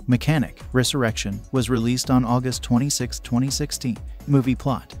sequel, Mechanic: Resurrection, was released on August 26, 2016. Movie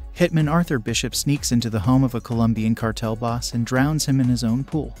plot. Hitman Arthur Bishop sneaks into the home of a Colombian cartel boss and drowns him in his own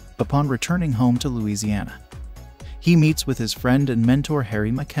pool. Upon returning home to Louisiana, he meets with his friend and mentor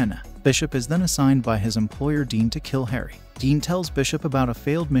Harry McKenna. Bishop is then assigned by his employer Dean to kill Harry. Dean tells Bishop about a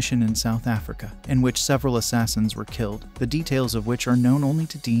failed mission in South Africa, in which several assassins were killed, the details of which are known only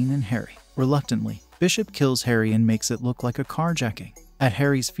to Dean and Harry. Reluctantly, Bishop kills Harry and makes it look like a carjacking. At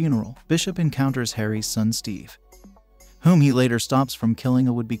Harry's funeral, Bishop encounters Harry's son Steve, whom he later stops from killing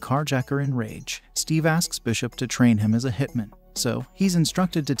a would-be carjacker in rage. Steve asks Bishop to train him as a hitman, so he's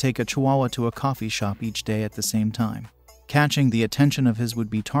instructed to take a chihuahua to a coffee shop each day at the same time, catching the attention of his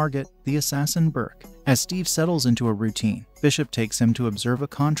would-be target, the assassin Burke. As Steve settles into a routine, Bishop takes him to observe a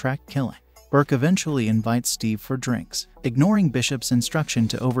contract killing. Burke eventually invites Steve for drinks. Ignoring Bishop's instruction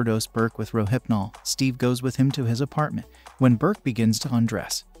to overdose Burke with Rohypnol, Steve goes with him to his apartment. When Burke begins to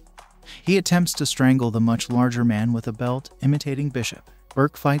undress, he attempts to strangle the much larger man with a belt, imitating Bishop.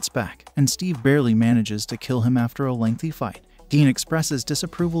 Burke fights back, and Steve barely manages to kill him after a lengthy fight. Dean expresses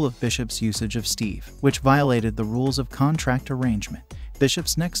disapproval of Bishop's usage of Steve, which violated the rules of contract arrangement.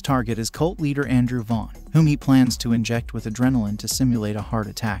 Bishop's next target is cult leader Andrew Vaughn, whom he plans to inject with adrenaline to simulate a heart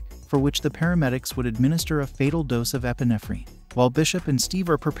attack, for which the paramedics would administer a fatal dose of epinephrine. While Bishop and Steve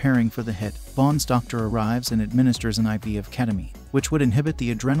are preparing for the hit, Vaughn's doctor arrives and administers an IV of ketamine, which would inhibit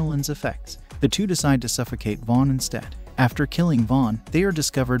the adrenaline's effects. The two decide to suffocate Vaughn instead. After killing Vaughn, they are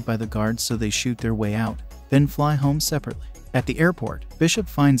discovered by the guards, so they shoot their way out, then fly home separately. At the airport, Bishop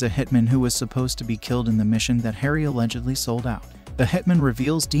finds a hitman who was supposed to be killed in the mission that Harry allegedly sold out. The hitman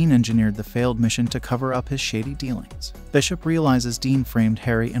reveals Dean engineered the failed mission to cover up his shady dealings. Bishop realizes Dean framed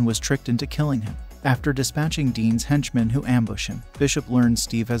Harry and was tricked into killing him. After dispatching Dean's henchmen who ambush him, Bishop learns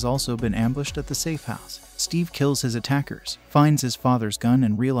Steve has also been ambushed at the safe house. Steve kills his attackers, finds his father's gun,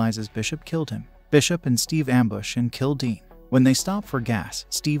 and realizes Bishop killed him. Bishop and Steve ambush and kill Dean. When they stop for gas,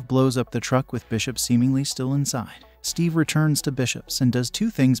 Steve blows up the truck with Bishop seemingly still inside. Steve returns to Bishop's and does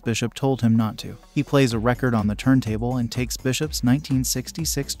two things Bishop told him not to. He plays a record on the turntable and takes Bishop's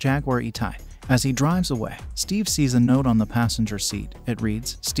 1966 Jaguar E-Type. As he drives away, Steve sees a note on the passenger seat. It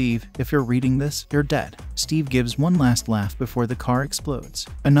reads, "Steve, if you're reading this, you're dead." Steve gives one last laugh before the car explodes.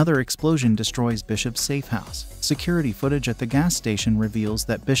 Another explosion destroys Bishop's safe house. Security footage at the gas station reveals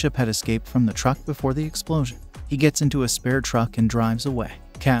that Bishop had escaped from the truck before the explosion. He gets into a spare truck and drives away.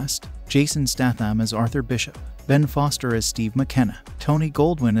 Cast: Jason Statham as Arthur Bishop, Ben Foster as Steve McKenna, Tony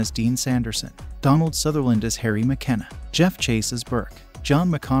Goldwyn as Dean Sanderson, Donald Sutherland as Harry McKenna, Jeff Chase as Burke,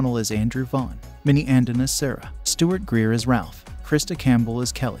 John McConnell as Andrew Vaughn, Minnie Andon as Sarah, Stuart Greer as Ralph, Krista Campbell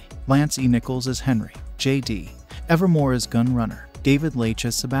as Kelly, Lance E. Nichols as Henry, J.D. Evermore as Gun Runner, David Leitch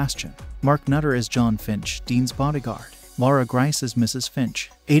as Sebastian, Mark Nutter as John Finch, Dean's bodyguard, Laura Grice as Mrs. Finch,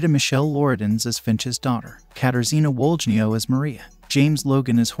 Ada Michelle Loridans as Finch's daughter, Katarzyna Wolżnio as Maria, James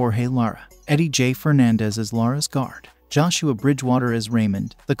Logan as Jorge Lara, Eddie J. Fernandez as Lara's guard, Joshua Bridgewater as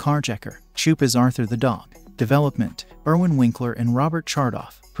Raymond, the carjacker, Shoop as Arthur the dog. Development: Irwin Winkler and Robert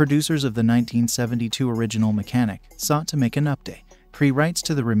Chartoff, producers of the 1972 original Mechanic, sought to make an update. Pre-rights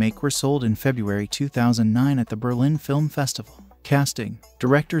to the remake were sold in February 2009 at the Berlin Film Festival. Casting: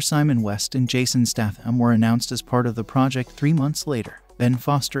 Director Simon West and Jason Statham were announced as part of the project 3 months later. Ben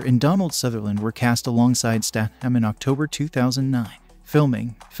Foster and Donald Sutherland were cast alongside Statham in October 2009.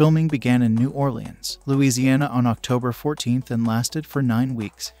 Filming began in New Orleans, Louisiana on October 14th and lasted for 9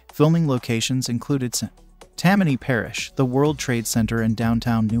 weeks. Filming locations included Tammany Parish, the World Trade Center in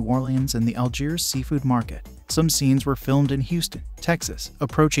downtown New Orleans, and the Algiers Seafood Market. Some scenes were filmed in Houston, Texas,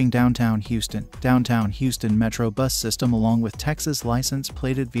 approaching downtown Houston Metro bus system along with Texas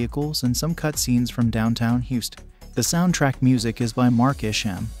license-plated vehicles, and some cut scenes from downtown Houston. The soundtrack music is by Mark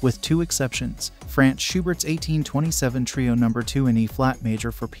Isham, with 2 exceptions: Franz Schubert's 1827 Trio No. 2 in E-flat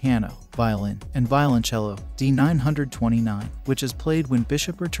major for piano, violin, and violoncello, D929, which is played when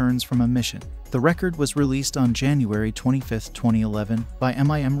Bishop returns from a mission. The record was released on January 25, 2011, by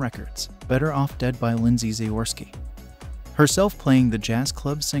MIM Records. Better Off Dead by Lindsay Zaorski. Herself playing the jazz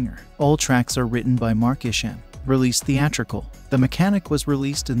club singer. All tracks are written by Mark Isham. Released theatrical. The Mechanic was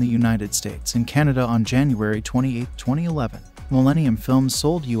released in the United States and Canada on January 28, 2011. Millennium Films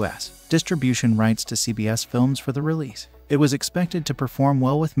sold U.S. distribution rights to CBS Films for the release. It was expected to perform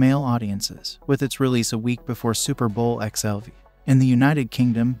well with male audiences, with its release a week before Super Bowl XLV. In the United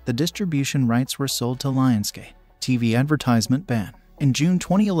Kingdom, the distribution rights were sold to Lionsgate. TV advertisement ban. In June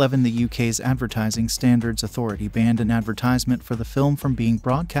 2011, the UK's Advertising Standards Authority banned an advertisement for the film from being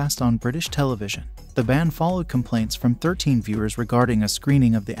broadcast on British television. The ban followed complaints from 13 viewers regarding a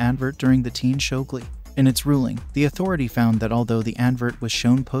screening of the advert during the teen show Glee. In its ruling, the authority found that although the advert was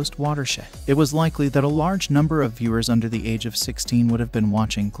shown post-watershed, it was likely that a large number of viewers under the age of 16 would have been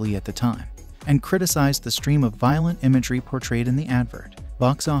watching Glee at the time, and criticized the stream of violent imagery portrayed in the advert.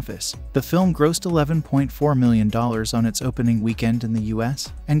 Box office. The film grossed $11.4 million on its opening weekend in the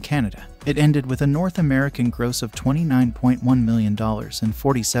US and Canada. It ended with a North American gross of $29.1 million and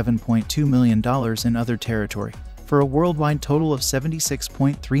 $47.2 million in other territory, for a worldwide total of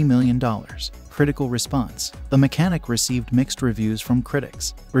 $76.3 million. Critical response. The Mechanic received mixed reviews from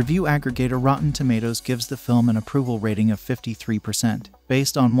critics. Review aggregator Rotten Tomatoes gives the film an approval rating of 53%,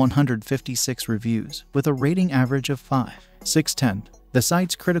 based on 156 reviews, with a rating average of 5.6. The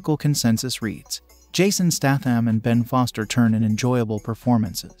site's critical consensus reads, Jason Statham and Ben Foster turn in enjoyable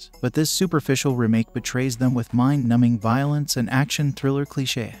performances, but this superficial remake betrays them with mind-numbing violence and action thriller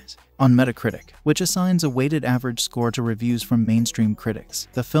cliches. On Metacritic, which assigns a weighted average score to reviews from mainstream critics,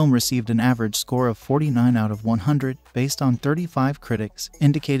 the film received an average score of 49 out of 100, based on 35 critics,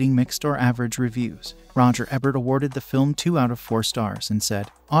 indicating mixed or average reviews. Roger Ebert awarded the film 2 out of 4 stars and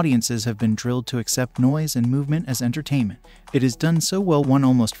said, "Audiences have been drilled to accept noise and movement as entertainment. It is done so well one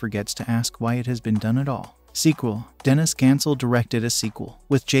almost forgets to ask why it has been done at all." Sequel. Dennis Gansel directed a sequel,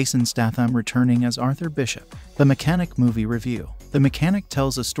 with Jason Statham returning as Arthur Bishop. The Mechanic movie review. The Mechanic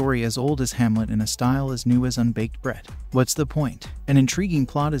tells a story as old as Hamlet in a style as new as unbaked bread. What's the point? An intriguing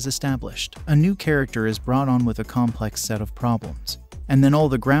plot is established. A new character is brought on with a complex set of problems. And then all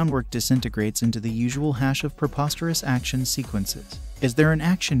the groundwork disintegrates into the usual hash of preposterous action sequences. Is there an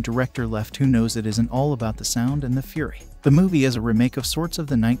action director left who knows it isn't all about the sound and the fury? The movie is a remake of sorts of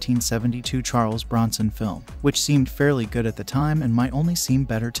the 1972 Charles Bronson film, which seemed fairly good at the time and might only seem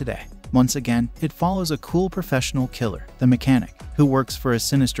better today. Once again, it follows a cool professional killer, the Mechanic, who works for a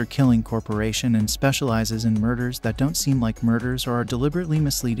sinister killing corporation and specializes in murders that don't seem like murders or are deliberately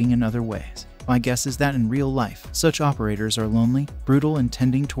misleading in other ways. My guess is that in real life, such operators are lonely, brutal, and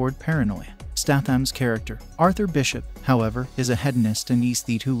tending toward paranoia. Statham's character, Arthur Bishop, however, is a hedonist and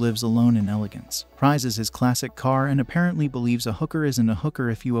aesthete who lives alone in elegance, prizes his classic car, and apparently believes a hooker isn't a hooker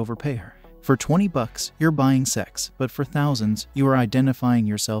if you overpay her. For $20, you're buying sex, but for thousands, you are identifying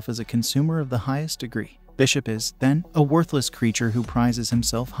yourself as a consumer of the highest degree. Bishop is, then, a worthless creature who prizes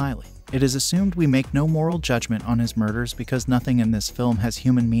himself highly. It is assumed we make no moral judgment on his murders because nothing in this film has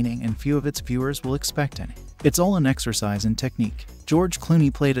human meaning and few of its viewers will expect any. It's all an exercise in technique. George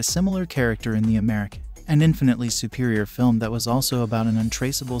Clooney played a similar character in The American, an infinitely superior film that was also about an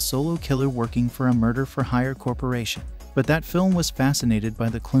untraceable solo killer working for a murder-for-hire corporation. But that film was fascinated by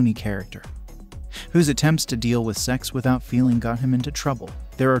the Clooney character, whose attempts to deal with sex without feeling got him into trouble.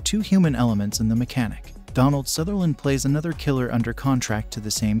 There are two human elements in The Mechanic. Donald Sutherland plays another killer under contract to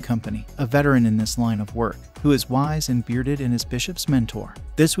the same company, a veteran in this line of work, who is wise and bearded and is Bishop's mentor.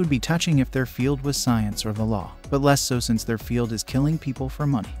 This would be touching if their field was science or the law, but less so since their field is killing people for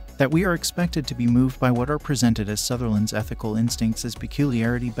money. That we are expected to be moved by what are presented as Sutherland's ethical instincts is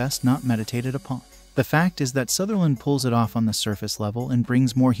peculiarity best not meditated upon. The fact is that Sutherland pulls it off on the surface level and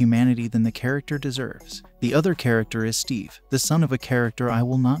brings more humanity than the character deserves. The other character is Steve, the son of a character I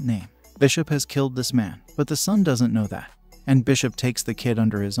will not name. Bishop has killed this man, but the son doesn't know that. And Bishop takes the kid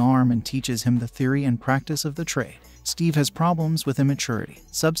under his arm and teaches him the theory and practice of the trade. Steve has problems with immaturity,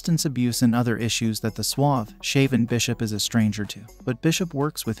 substance abuse, and other issues that the suave, shaven Bishop is a stranger to. But Bishop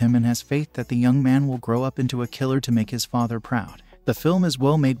works with him and has faith that the young man will grow up into a killer to make his father proud. The film is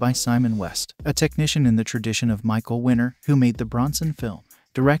well made by Simon West, a technician in the tradition of Michael Winner, who made the Bronson film.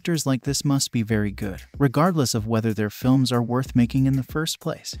 Directors like this must be very good, regardless of whether their films are worth making in the first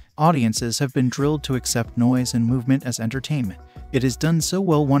place. Audiences have been drilled to accept noise and movement as entertainment. It is done so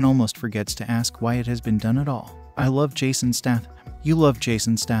well one almost forgets to ask why it has been done at all. I love Jason Statham. You love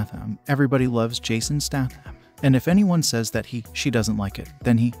Jason Statham. Everybody loves Jason Statham. And if anyone says that she doesn't like it,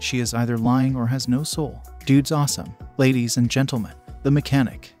 then she is either lying or has no soul. Dude's awesome. Ladies and gentlemen, The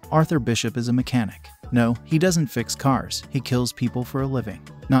Mechanic. Arthur Bishop is a mechanic. No, he doesn't fix cars, he kills people for a living.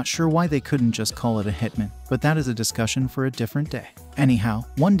 Not sure why they couldn't just call it a hitman, but that is a discussion for a different day. Anyhow,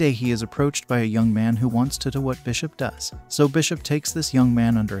 one day he is approached by a young man who wants to do what Bishop does. So Bishop takes this young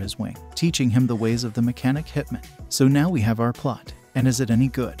man under his wing, teaching him the ways of the mechanic hitman. So now we have our plot. And is it any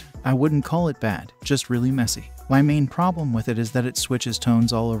good? I wouldn't call it bad, just really messy. My main problem with it is that it switches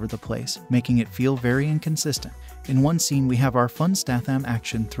tones all over the place, making it feel very inconsistent. In one scene we have our fun Statham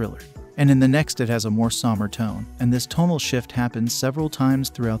action thriller, and in the next it has a more somber tone, and this tonal shift happens several times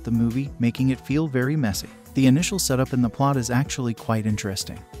throughout the movie, making it feel very messy. The initial setup in the plot is actually quite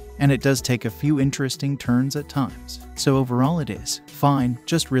interesting, and it does take a few interesting turns at times. So overall it is fine,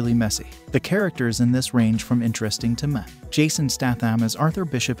 just really messy. The characters in this range from interesting to meh. Jason Statham as Arthur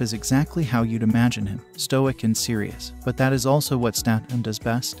Bishop is exactly how you'd imagine him, stoic and serious, but that is also what Statham does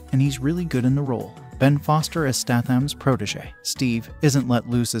best, and he's really good in the role. Ben Foster as Statham's protege, Steve, isn't let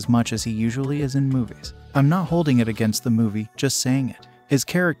loose as much as he usually is in movies. I'm not holding it against the movie, just saying it. His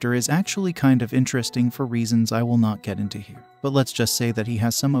character is actually kind of interesting for reasons I will not get into here, but let's just say that he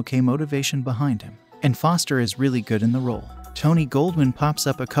has some okay motivation behind him. And Foster is really good in the role. Tony Goldwyn pops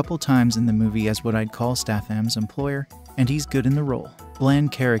up a couple times in the movie as what I'd call Statham's employer, and he's good in the role.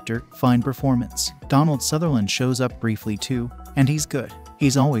 Bland character, fine performance. Donald Sutherland shows up briefly too, and he's good.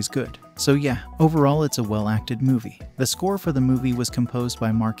 He's always good. So yeah, overall it's a well-acted movie. The score for the movie was composed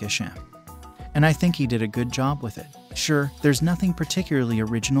by Mark Isham, and I think he did a good job with it. Sure, there's nothing particularly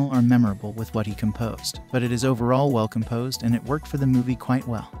original or memorable with what he composed, but it is overall well composed and it worked for the movie quite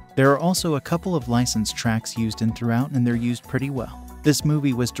well. There are also a couple of licensed tracks used in throughout, and they're used pretty well. This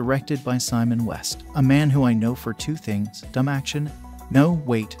movie was directed by Simon West, a man who I know for two things: dumb action. No,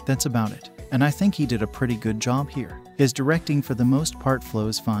 wait, that's about it. And I think he did a pretty good job here. His directing for the most part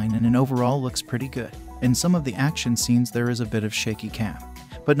flows fine and overall looks pretty good. In some of the action scenes there is a bit of shaky cam,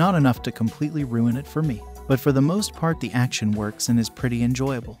 but not enough to completely ruin it for me. But for the most part the action works and is pretty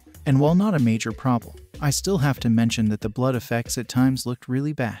enjoyable. And while not a major problem, I still have to mention that the blood effects at times looked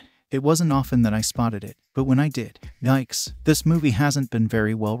really bad. It wasn't often that I spotted it, but when I did, yikes, this movie hasn't been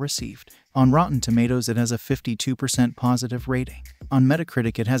very well received. On Rotten Tomatoes it has a 52% positive rating. On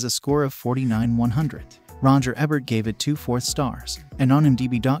Metacritic it has a score of 49/100. Roger Ebert gave it 2/4 stars, and on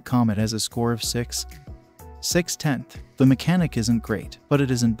IMDb.com it has a score of 6/10. The Mechanic isn't great, but it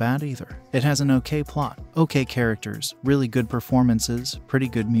isn't bad either. It has an okay plot, okay characters, really good performances, pretty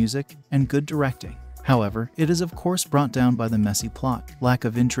good music, and good directing. However, it is of course brought down by the messy plot, lack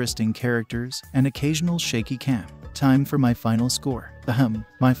of interesting characters, and occasional shaky cam. Time for my final score.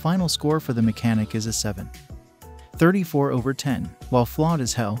 My final score for The Mechanic is a 7.34/10. While flawed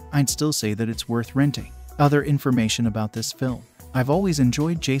as hell, I'd still say that it's worth renting. Other information about this film. I've always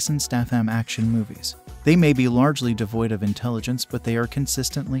enjoyed Jason Statham action movies. They may be largely devoid of intelligence, but they are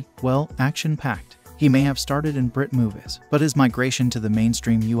consistently, well, action-packed. He may have started in Brit movies, but his migration to the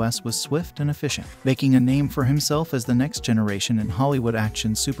mainstream US was swift and efficient, making a name for himself as the next generation in Hollywood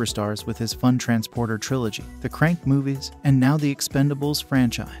action superstars with his Fun Transporter trilogy, the Crank movies, and now the Expendables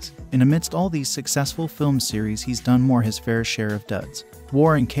franchise. And amidst all these successful film series, he's done more his fair share of duds.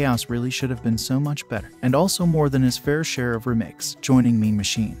 War and Chaos really should have been so much better, and also more than his fair share of remakes, joining Mean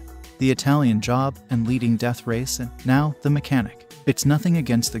Machine, The Italian Job, and Leading Death Race, and now The Mechanic. It's nothing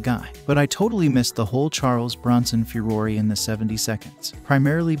against the guy, but I totally missed the whole Charles Bronson furore in the 70 seconds,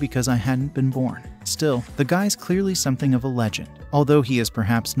 primarily because I hadn't been born. Still, the guy's clearly something of a legend, although he is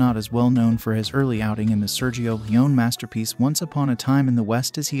perhaps not as well known for his early outing in the Sergio Leone masterpiece Once Upon a Time in the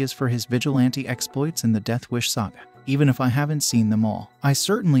West as he is for his vigilante exploits in the Death Wish saga. Even if I haven't seen them all, I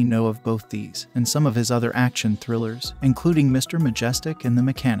certainly know of both these and some of his other action thrillers, including Mr. Majestic and The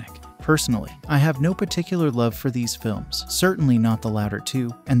Mechanic. Personally, I have no particular love for these films, certainly not the latter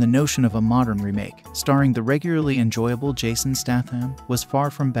two, and the notion of a modern remake, starring the regularly enjoyable Jason Statham, was far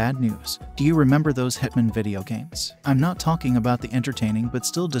from bad news. Do you remember those Hitman video games? I'm not talking about the entertaining but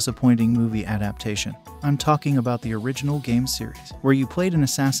still disappointing movie adaptation. I'm talking about the original game series, where you played an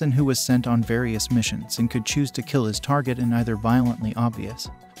assassin who was sent on various missions and could choose to kill his target in either violently obvious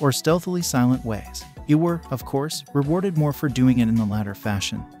or stealthily silent ways. You were, of course, rewarded more for doing it in the latter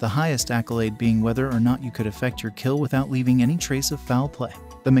fashion, the highest accolade being whether or not you could effect your kill without leaving any trace of foul play.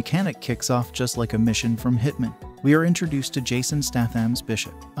 The Mechanic kicks off just like a mission from Hitman. We are introduced to Jason Statham's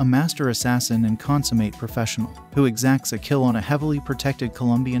Bishop, a master assassin and consummate professional, who exacts a kill on a heavily protected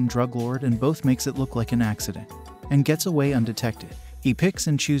Colombian drug lord and both makes it look like an accident, and gets away undetected. He picks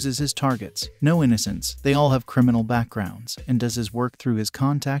and chooses his targets, no innocents, they all have criminal backgrounds, and does his work through his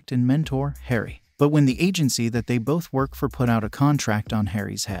contact and mentor, Harry. But when the agency that they both work for put out a contract on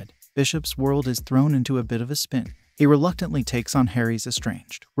Harry's head, Bishop's world is thrown into a bit of a spin. He reluctantly takes on Harry's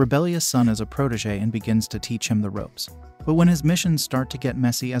estranged, rebellious son as a protege and begins to teach him the ropes. But when his missions start to get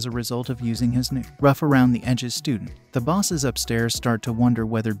messy as a result of using his new, rough-around-the-edges student, the bosses upstairs start to wonder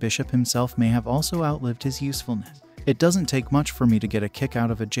whether Bishop himself may have also outlived his usefulness. It doesn't take much for me to get a kick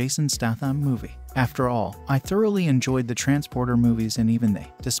out of a Jason Statham movie. After all, I thoroughly enjoyed the Transporter movies, and even they,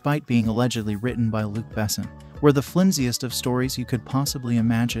 despite being allegedly written by Luc Besson, were the flimsiest of stories you could possibly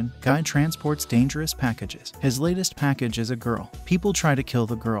imagine. Guy transports dangerous packages. His latest package is a girl. People try to kill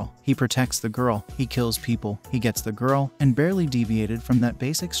the girl. He protects the girl. He kills people. He gets the girl, and barely deviated from that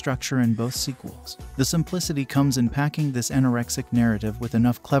basic structure in both sequels. The simplicity comes in packing this anorexic narrative with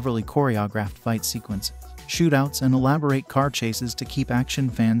enough cleverly choreographed fight sequences, shootouts, and elaborate car chases to keep action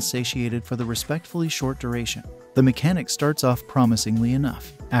fans satiated for the respectfully short duration. The Mechanic starts off promisingly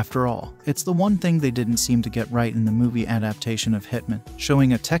enough. After all, it's the one thing they didn't seem to get right in the movie adaptation of Hitman,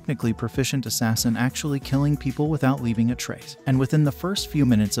 showing a technically proficient assassin actually killing people without leaving a trace. And within the first few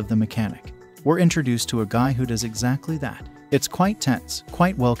minutes of The Mechanic, we're introduced to a guy who does exactly that. It's quite tense,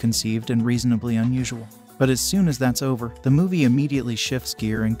 quite well conceived, and reasonably unusual. But as soon as that's over, the movie immediately shifts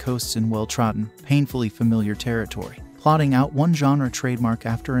gear and coasts in well-trodden, painfully familiar territory, plotting out one genre trademark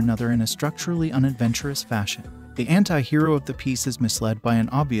after another in a structurally unadventurous fashion. The anti-hero of the piece is misled by an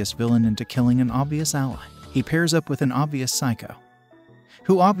obvious villain into killing an obvious ally. He pairs up with an obvious psycho,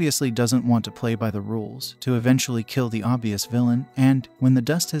 who obviously doesn't want to play by the rules, to eventually kill the obvious villain, and, when the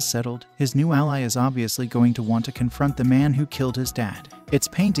dust has settled, his new ally is obviously going to want to confront the man who killed his dad. It's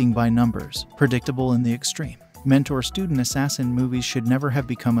painting by numbers, predictable in the extreme. Mentor-student assassin movies should never have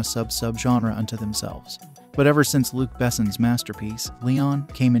become a sub-genre unto themselves. But ever since Luc Besson's masterpiece, Leon,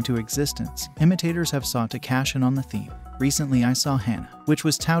 came into existence, imitators have sought to cash in on the theme. Recently I saw Hannah, which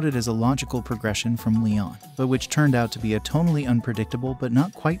was touted as a logical progression from Leon, but which turned out to be a tonally unpredictable but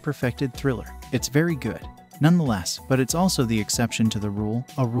not quite perfected thriller. It's very good, nonetheless, but it's also the exception to the rule,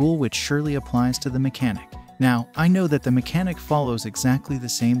 a rule which surely applies to The Mechanic. Now, I know that The Mechanic follows exactly the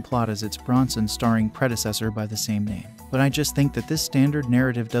same plot as its Bronson-starring predecessor by the same name, but I just think that this standard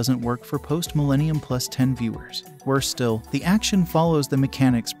narrative doesn't work for post-Millennium plus 10 viewers. Worse still, the action follows the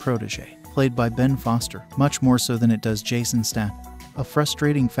mechanic's protege, played by Ben Foster, much more so than it does Jason Statham. A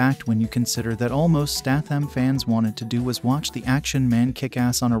frustrating fact when you consider that all most Statham fans wanted to do was watch the action man kick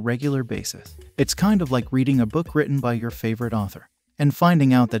ass on a regular basis. It's kind of like reading a book written by your favorite author and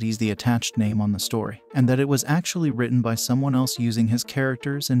finding out that he's the attached name on the story, and that it was actually written by someone else using his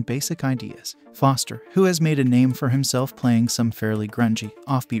characters and basic ideas. Foster, who has made a name for himself playing some fairly grungy,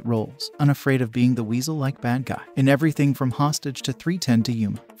 offbeat roles, unafraid of being the weasel-like bad guy, in everything from Hostage to 3:10 to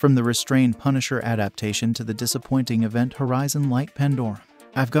Yuma, from the restrained Punisher adaptation to the disappointing Event Horizon Light Pandorum.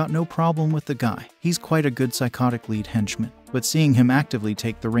 I've got no problem with the guy. He's quite a good psychotic lead henchman, but seeing him actively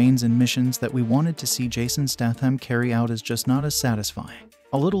take the reins in missions that we wanted to see Jason Statham carry out is just not as satisfying.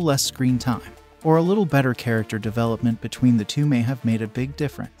 A little less screen time, or a little better character development between the two may have made a big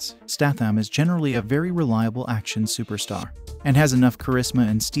difference. Statham is generally a very reliable action superstar, and has enough charisma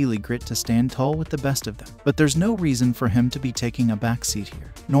and steely grit to stand tall with the best of them. But there's no reason for him to be taking a backseat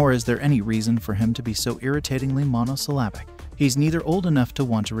here, nor is there any reason for him to be so irritatingly monosyllabic. He's neither old enough to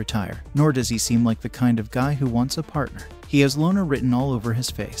want to retire, nor does he seem like the kind of guy who wants a partner. He has loner written all over his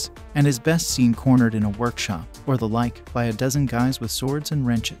face, and is best seen cornered in a workshop, or the like, by a dozen guys with swords and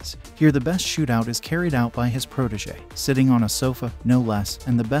wrenches. Here the best shootout is carried out by his protege, sitting on a sofa, no less,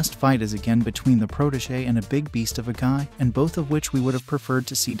 and the best fight is again between the protege and a big beast of a guy, and both of which we would have preferred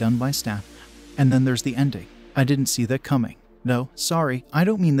to see done by Statham. And then there's the ending. I didn't see that coming. No, sorry, I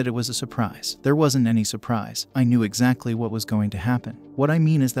don't mean that it was a surprise. There wasn't any surprise. I knew exactly what was going to happen. What I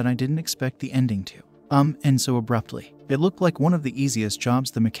mean is that I didn't expect the ending to end so abruptly. It looked like one of the easiest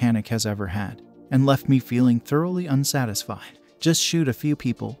jobs the mechanic has ever had, and left me feeling thoroughly unsatisfied. Just shoot a few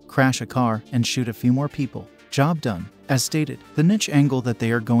people, crash a car, and shoot a few more people. Job done. As stated, the niche angle that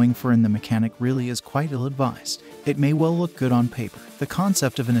they are going for in The Mechanic really is quite ill-advised. It may well look good on paper, the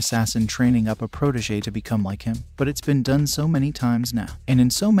concept of an assassin training up a protege to become like him, but it's been done so many times now, and in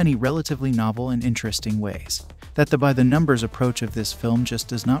so many relatively novel and interesting ways, that the by-the-numbers approach of this film just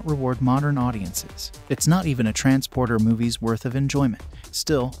does not reward modern audiences. It's not even a transporter movie's worth of enjoyment.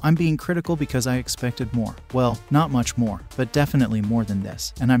 Still, I'm being critical because I expected more. Well, not much more, but definitely more than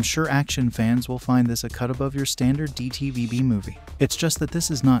this, and I'm sure action fans will find this a cut above your standard DTVB movie. It's just that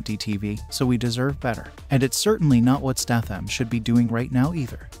this is not DTV, so we deserve better. And it's certainly not what Statham should be doing right now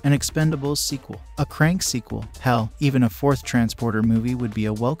either. An Expendables sequel, a Crank sequel, hell, even a fourth Transporter movie would be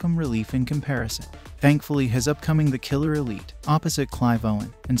a welcome relief in comparison. Thankfully, his upcoming The Killer Elite, opposite Clive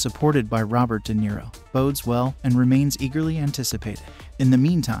Owen, and supported by Robert De Niro, bodes well and remains eagerly anticipated. In the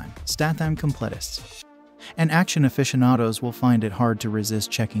meantime, Statham completists and action aficionados will find it hard to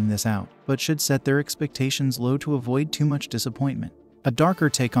resist checking this out, but should set their expectations low to avoid too much disappointment. A darker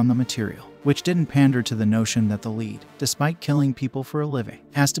take on the material, which didn't pander to the notion that the lead, despite killing people for a living,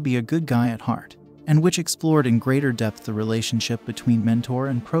 has to be a good guy at heart, and which explored in greater depth the relationship between mentor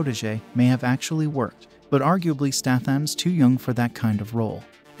and protege, may have actually worked, but arguably Statham's too young for that kind of role,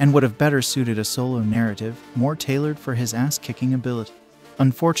 and would have better suited a solo narrative, more tailored for his ass-kicking ability.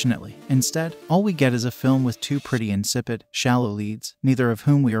 Unfortunately, instead, all we get is a film with two pretty insipid, shallow leads, neither of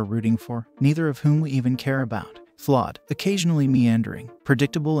whom we are rooting for, neither of whom we even care about. Flawed, occasionally meandering,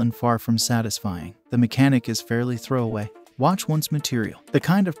 predictable and far from satisfying, The Mechanic is fairly throwaway, watch-once material, the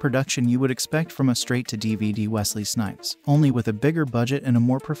kind of production you would expect from a straight-to-DVD Wesley Snipes, only with a bigger budget and a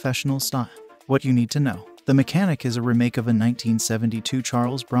more professional style. What you need to know. The Mechanic is a remake of a 1972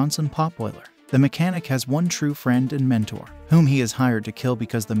 Charles Bronson potboiler. The Mechanic has one true friend and mentor, whom he is hired to kill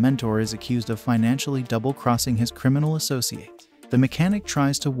because the mentor is accused of financially double-crossing his criminal associates. The Mechanic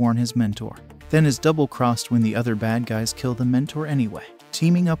tries to warn his mentor, then is double-crossed when the other bad guys kill the mentor anyway.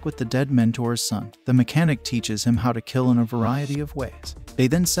 Teaming up with the dead mentor's son, the Mechanic teaches him how to kill in a variety of ways. They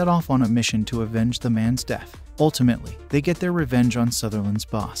then set off on a mission to avenge the man's death. Ultimately, they get their revenge on Sutherland's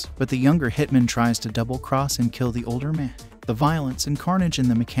boss, but the younger hitman tries to double-cross and kill the older man. The violence and carnage in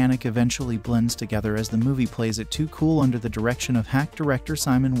The Mechanic eventually blends together as the movie plays it too cool under the direction of hack director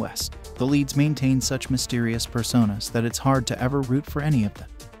Simon West. The leads maintain such mysterious personas that it's hard to ever root for any of them.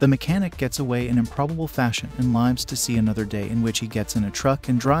 The Mechanic gets away in improbable fashion and lives to see another day in which he gets in a truck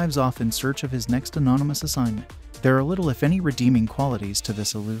and drives off in search of his next anonymous assignment. There are little if any redeeming qualities to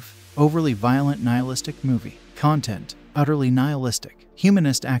this aloof, overly violent nihilistic movie. Content: utterly nihilistic.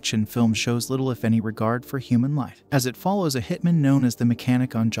 Humanist action film shows little if any regard for human life, as it follows a hitman known as the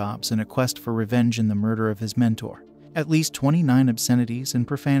Mechanic on jobs in a quest for revenge in the murder of his mentor. At least 29 obscenities and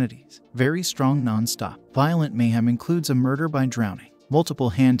profanities. Very strong non-stop. Violent mayhem includes a murder by drowning, multiple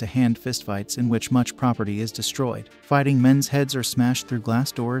hand-to-hand fistfights in which much property is destroyed, fighting men's heads are smashed through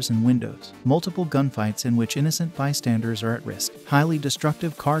glass doors and windows, multiple gunfights in which innocent bystanders are at risk, highly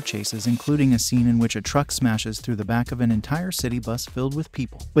destructive car chases including a scene in which a truck smashes through the back of an entire city bus filled with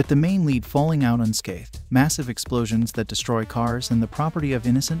people, with the main lead falling out unscathed, massive explosions that destroy cars and the property of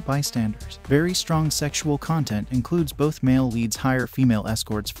innocent bystanders. Very strong sexual content includes both male leads hire female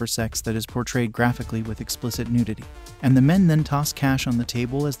escorts for sex that is portrayed graphically with explicit nudity, and the men then toss cash on the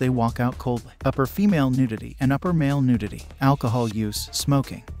table as they walk out coldly. Upper female nudity and upper male nudity, alcohol use,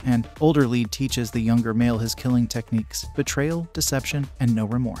 smoking, and older lead teaches the younger male his killing techniques, betrayal, deception, and no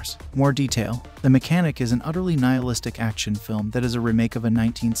remorse. More detail. The Mechanic is an utterly nihilistic action film that is a remake of a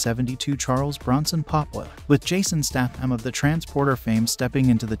 1972 Charles Bronson potboiler, with Jason Statham of the Transporter fame stepping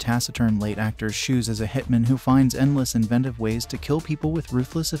into the taciturn late actor's shoes as a hitman who finds endless inventive ways to kill people with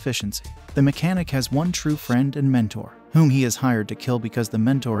ruthless efficiency. The Mechanic has one true friend and mentor, whom he is hired to kill because the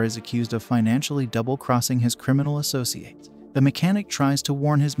mentor is accused of financially double-crossing his criminal associates. The Mechanic tries to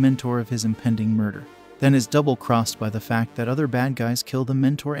warn his mentor of his impending murder, then is double-crossed by the fact that other bad guys kill the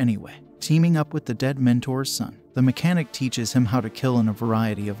mentor anyway. Teaming up with the dead mentor's son, the Mechanic teaches him how to kill in a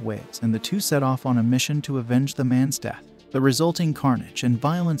variety of ways, and the two set off on a mission to avenge the man's death. The resulting carnage and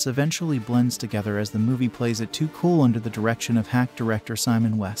violence eventually blends together as the movie plays it too cool under the direction of hack director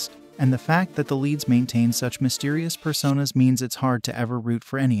Simon West. And the fact that the leads maintain such mysterious personas means it's hard to ever root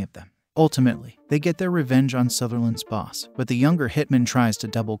for any of them. Ultimately, they get their revenge on Sutherland's boss, but the younger hitman tries to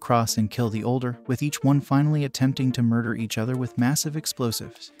double-cross and kill the older, with each one finally attempting to murder each other with massive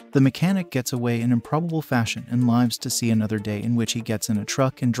explosives. The Mechanic gets away in improbable fashion and lives to see another day in which he gets in a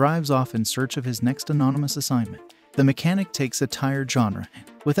truck and drives off in search of his next anonymous assignment. The Mechanic takes a tired genre and,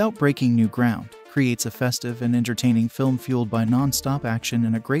 without breaking new ground, creates a festive and entertaining film fueled by non-stop action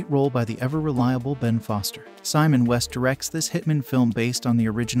and a great role by the ever-reliable Ben Foster. Simon West directs this hitman film based on the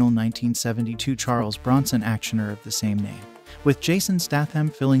original 1972 Charles Bronson actioner of the same name, with Jason Statham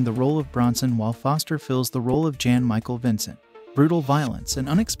filling the role of Bronson while Foster fills the role of Jan Michael Vincent. Brutal violence and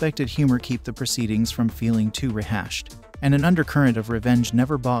unexpected humor keep the proceedings from feeling too rehashed, and an undercurrent of revenge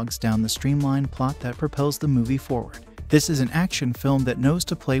never bogs down the streamlined plot that propels the movie forward. This is an action film that knows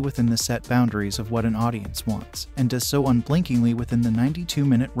to play within the set boundaries of what an audience wants, and does so unblinkingly within the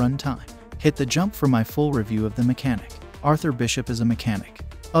 92-minute runtime. Hit the jump for my full review of The Mechanic. Arthur Bishop is a mechanic,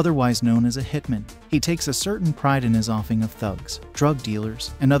 otherwise known as a hitman. He takes a certain pride in his offing of thugs, drug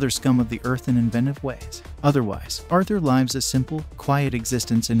dealers, and other scum of the earth in inventive ways. Otherwise, Arthur lives a simple, quiet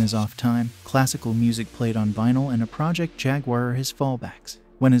existence in his off time, classical music played on vinyl, and a Project Jaguar are his fallbacks.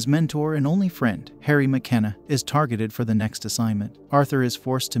 When his mentor and only friend, Harry McKenna, is targeted for the next assignment, Arthur is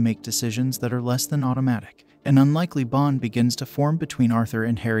forced to make decisions that are less than automatic. An unlikely bond begins to form between Arthur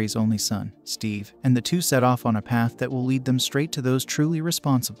and Harry's only son, Steve, and the two set off on a path that will lead them straight to those truly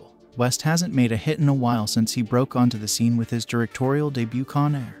responsible. West hasn't made a hit in a while since he broke onto the scene with his directorial debut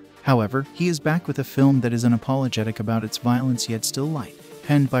Con Air. However, he is back with a film that is unapologetic about its violence yet still light.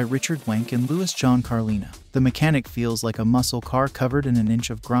 Penned by Richard Wenk and Louis John Carlino, The Mechanic feels like a muscle car covered in an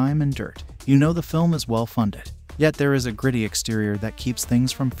inch of grime and dirt. You know the film is well funded, yet there is a gritty exterior that keeps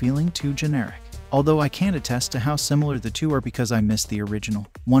things from feeling too generic. Although I can't attest to how similar the two are because I missed the original,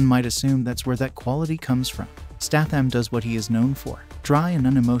 one might assume that's where that quality comes from. Statham does what he is known for, dry and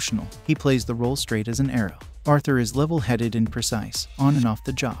unemotional. He plays the role straight as an arrow. Arthur is level-headed and precise, on and off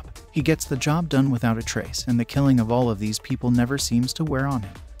the job. He gets the job done without a trace, and the killing of all of these people never seems to wear on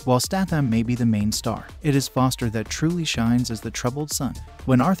him. While Statham may be the main star, it is Foster that truly shines as the troubled son.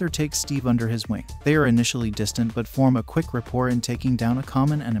 When Arthur takes Steve under his wing, they are initially distant but form a quick rapport in taking down a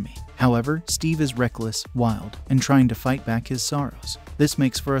common enemy. However, Steve is reckless, wild, and trying to fight back his sorrows. This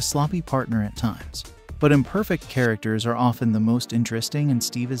makes for a sloppy partner at times. But imperfect characters are often the most interesting, and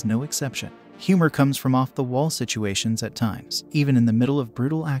Steve is no exception. Humor comes from off-the-wall situations at times, even in the middle of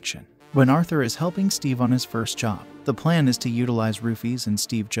brutal action. When Arthur is helping Steve on his first job, the plan is to utilize roofies, and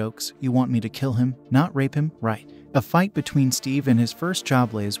Steve jokes, "You want me to kill him, not rape him, right?" A fight between Steve and his first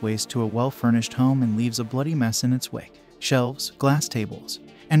job lays waste to a well-furnished home and leaves a bloody mess in its wake. Shelves, glass tables,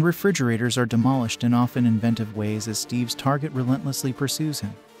 and refrigerators are demolished in often inventive ways as Steve's target relentlessly pursues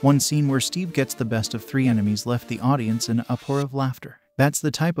him. One scene where Steve gets the best of three enemies left the audience in an uproar of laughter. That's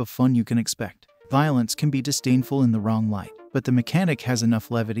the type of fun you can expect. Violence can be disdainful in the wrong light, but The Mechanic has enough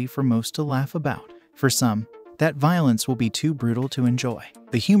levity for most to laugh about. For some, that violence will be too brutal to enjoy.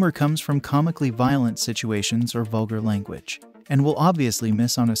 The humor comes from comically violent situations or vulgar language, and will obviously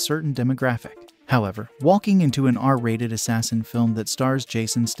miss on a certain demographic. However, walking into an R-rated assassin film that stars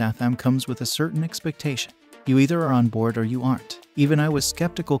Jason Statham comes with a certain expectation. You either are on board or you aren't. Even I was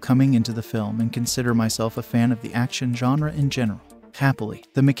skeptical coming into the film and consider myself a fan of the action genre in general. Happily,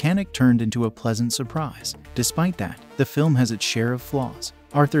 the mechanic turned into a pleasant surprise. Despite that, the film has its share of flaws.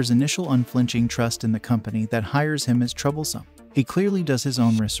 Arthur's initial unflinching trust in the company that hires him is troublesome. He clearly does his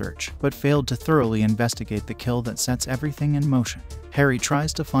own research, but failed to thoroughly investigate the kill that sets everything in motion. Harry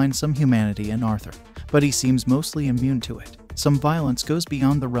tries to find some humanity in Arthur, but he seems mostly immune to it. Some violence goes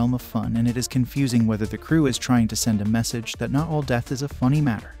beyond the realm of fun, and it is confusing whether the crew is trying to send a message that not all death is a funny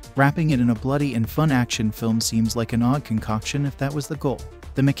matter. Wrapping it in a bloody and fun action film seems like an odd concoction if that was the goal.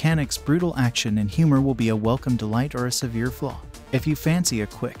 The mechanic's brutal action and humor will be a welcome delight or a severe flaw. If you fancy a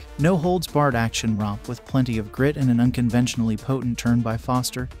quick, no-holds-barred action romp with plenty of grit and an unconventionally potent turn by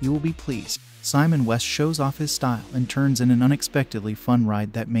Foster, you will be pleased. Simon West shows off his style and turns in an unexpectedly fun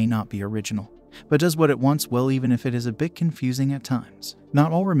ride that may not be original, but does what it wants well even if it is a bit confusing at times.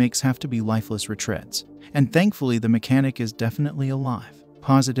 Not all remakes have to be lifeless retreads, and thankfully the mechanic is definitely alive.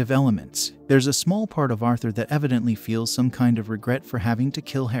 Positive elements. There's a small part of Arthur that evidently feels some kind of regret for having to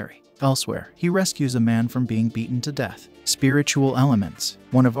kill Harry. Elsewhere, he rescues a man from being beaten to death. Spiritual elements.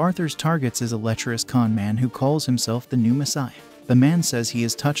 One of Arthur's targets is a lecherous con man who calls himself the new Messiah. The man says he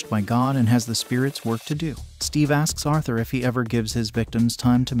is touched by God and has the Spirit's work to do. Steve asks Arthur if he ever gives his victims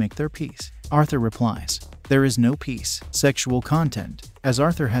time to make their peace. Arthur replies, "There is no peace." Sexual content. As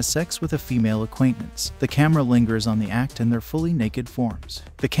Arthur has sex with a female acquaintance, the camera lingers on the act and their fully naked forms.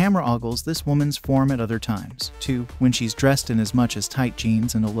 The camera ogles this woman's form at other times, too, when she's dressed in as much as tight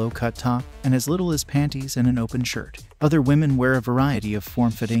jeans and a low-cut top, and as little as panties and an open shirt. Other women wear a variety of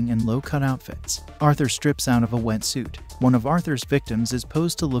form-fitting and low-cut outfits. Arthur strips out of a wetsuit. One of Arthur's victims is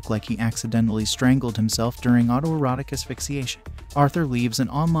posed to look like he accidentally strangled himself during autoerotic asphyxiation. Arthur leaves an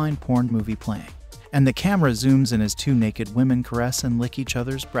online porn movie playing, and the camera zooms in as two naked women caress and lick each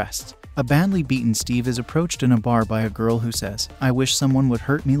other's breasts. A badly beaten Steve is approached in a bar by a girl who says, "I wish someone would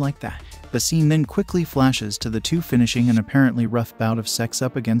hurt me like that." The scene then quickly flashes to the two finishing an apparently rough bout of sex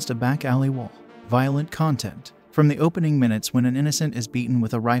up against a back alley wall. Violent content. From the opening minutes when an innocent is beaten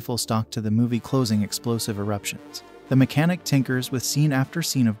with a rifle stock to the movie closing explosive eruptions, the mechanic tinkers with scene after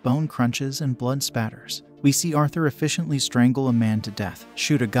scene of bone crunches and blood spatters. We see Arthur efficiently strangle a man to death,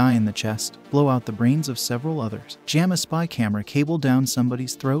 shoot a guy in the chest, blow out the brains of several others, jam a spy camera cable down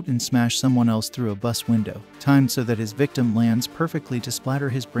somebody's throat and smash someone else through a bus window, timed so that his victim lands perfectly to splatter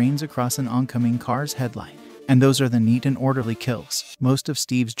his brains across an oncoming car's headlight. And those are the neat and orderly kills. Most of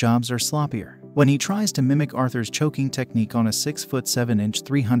Steve's jobs are sloppier. When he tries to mimic Arthur's choking technique on a 6'7"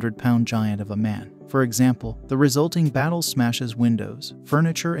 300-pound giant of a man, for example, the resulting battle smashes windows,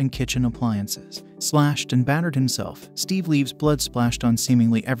 furniture, and kitchen appliances. Slashed and battered himself, Steve leaves blood splashed on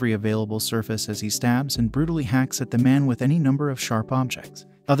seemingly every available surface as he stabs and brutally hacks at the man with any number of sharp objects.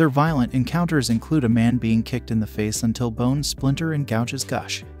 Other violent encounters include a man being kicked in the face until bones splinter and gouges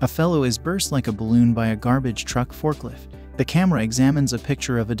gush. A fellow is burst like a balloon by a garbage truck forklift. The camera examines a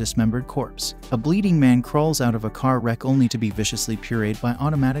picture of a dismembered corpse. A bleeding man crawls out of a car wreck only to be viciously pureed by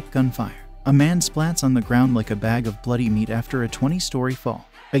automatic gunfire. A man splats on the ground like a bag of bloody meat after a 20-story fall.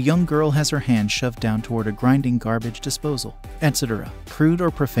 A young girl has her hand shoved down toward a grinding garbage disposal, etc. Crude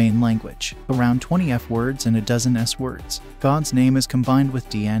or profane language. Around 20 F words and a dozen S words. God's name is combined with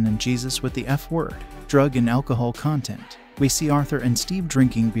DN and Jesus with the F word. Drug and alcohol content. We see Arthur and Steve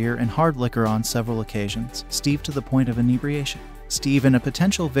drinking beer and hard liquor on several occasions, Steve to the point of inebriation. Steve and a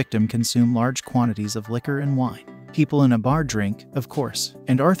potential victim consume large quantities of liquor and wine. People in a bar drink, of course,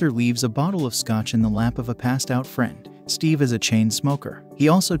 and Arthur leaves a bottle of scotch in the lap of a passed-out friend. Steve is a chain smoker. He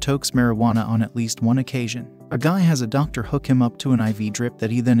also tokes marijuana on at least one occasion. A guy has a doctor hook him up to an IV drip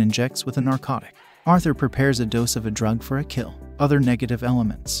that he then injects with a narcotic. Arthur prepares a dose of a drug for a kill. Other negative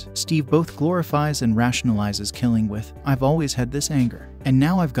elements. Steve both glorifies and rationalizes killing with, "I've always had this anger, and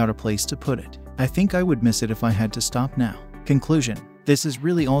now I've got a place to put it. I think I would miss it if I had to stop now." Conclusion. This is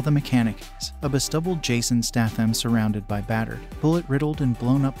really all the mechanic is, a bestubbled Jason Statham surrounded by battered, bullet-riddled and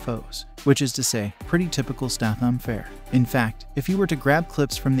blown-up foes. Which is to say, pretty typical Statham fare. In fact, if you were to grab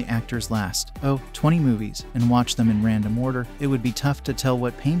clips from the actor's last, 20 movies, and watch them in random order, it would be tough to tell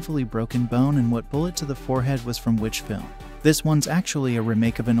what painfully broken bone and what bullet to the forehead was from which film. This one's actually a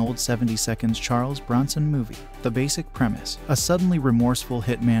remake of an old 70s Charles Bronson movie. The basic premise, a suddenly remorseful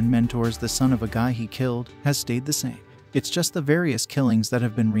hitman mentors the son of a guy he killed, has stayed the same. It's just the various killings that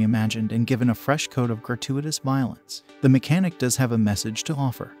have been reimagined and given a fresh coat of gratuitous violence. The mechanic does have a message to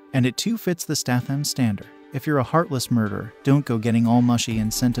offer, and it too fits the Statham standard. If you're a heartless murderer, don't go getting all mushy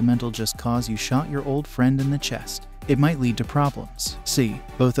and sentimental just cause you shot your old friend in the chest. It might lead to problems. See,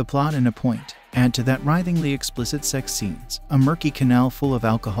 both a plot and a point. Add to that writhingly explicit sex scenes, a murky canal full of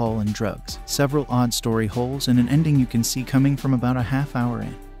alcohol and drugs, several odd story holes, and an ending you can see coming from about a half hour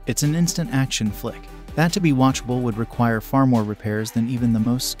in. It's an instant action flick. That to be watchable would require far more repairs than even the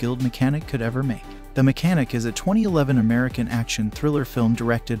most skilled mechanic could ever make. The Mechanic is a 2011 American action thriller film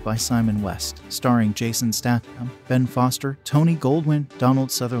directed by Simon West, starring Jason Statham, Ben Foster, Tony Goldwyn, Donald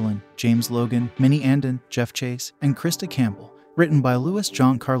Sutherland, James Logan, Minnie Andon, Jeff Chase, and Krista Campbell. Written by Louis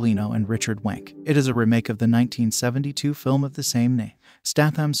John Carlino and Richard Wenk. It is a remake of the 1972 film of the same name.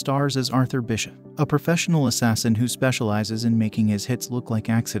 Statham stars as Arthur Bishop, a professional assassin who specializes in making his hits look like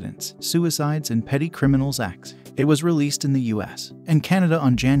accidents, suicides, and petty criminals' acts. It was released in the US and Canada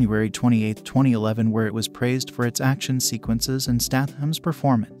on January 28, 2011, where it was praised for its action sequences and Statham's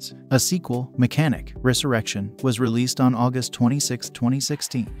performance. A sequel, Mechanic: Resurrection, was released on August 26,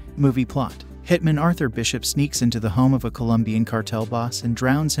 2016. Movie plot: hitman Arthur Bishop sneaks into the home of a Colombian cartel boss and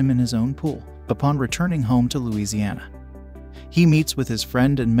drowns him in his own pool. Upon returning home to Louisiana, he meets with his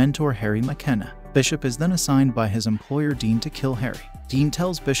friend and mentor Harry McKenna. Bishop is then assigned by his employer Dean to kill Harry. Dean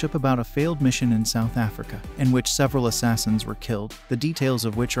tells Bishop about a failed mission in South Africa, in which several assassins were killed, the details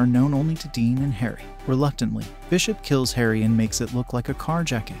of which are known only to Dean and Harry. Reluctantly, Bishop kills Harry and makes it look like a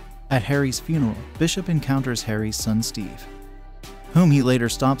carjacking. At Harry's funeral, Bishop encounters Harry's son Steve, whom he later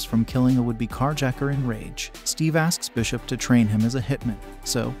stops from killing a would-be carjacker in rage. Steve asks Bishop to train him as a hitman,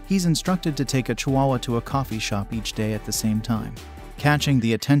 so he's instructed to take a chihuahua to a coffee shop each day at the same time, catching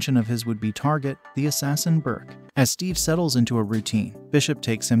the attention of his would-be target, the assassin Burke. As Steve settles into a routine, Bishop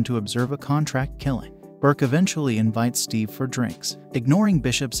takes him to observe a contract killing. Burke eventually invites Steve for drinks. Ignoring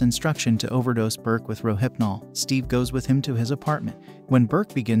Bishop's instruction to overdose Burke with Rohypnol, Steve goes with him to his apartment. When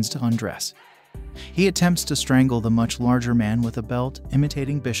Burke begins to undress, he attempts to strangle the much larger man with a belt,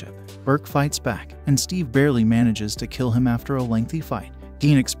 imitating Bishop. Burke fights back, and Steve barely manages to kill him after a lengthy fight.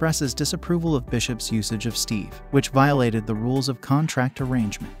 Dean expresses disapproval of Bishop's usage of Steve, which violated the rules of contract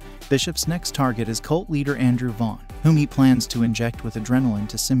arrangement. Bishop's next target is cult leader Andrew Vaughn, whom he plans to inject with adrenaline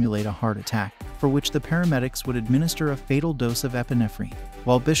to simulate a heart attack, for which the paramedics would administer a fatal dose of epinephrine.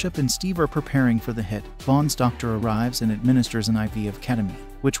 While Bishop and Steve are preparing for the hit, Vaughn's doctor arrives and administers an IV of ketamine,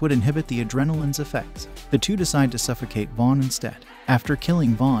 which would inhibit the adrenaline's effects. The two decide to suffocate Vaughn instead. After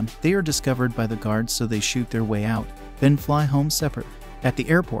killing Vaughn, they are discovered by the guards, so they shoot their way out, then fly home separately. At the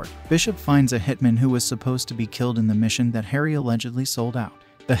airport, Bishop finds a hitman who was supposed to be killed in the mission that Harry allegedly sold out.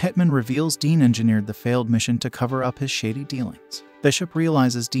 The hitman reveals Dean engineered the failed mission to cover up his shady dealings. Bishop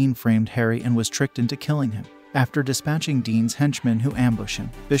realizes Dean framed Harry and was tricked into killing him. After dispatching Dean's henchmen who ambush him,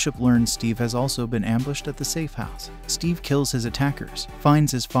 Bishop learns Steve has also been ambushed at the safe house. Steve kills his attackers,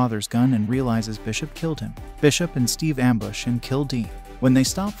 finds his father's gun, and realizes Bishop killed him. Bishop and Steve ambush and kill Dean. When they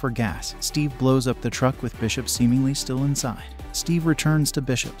stop for gas, Steve blows up the truck with Bishop seemingly still inside. Steve returns to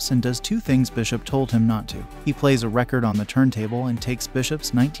Bishop's and does two things Bishop told him not to. He plays a record on the turntable and takes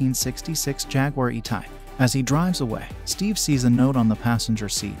Bishop's 1966 Jaguar E-Type. As he drives away, Steve sees a note on the passenger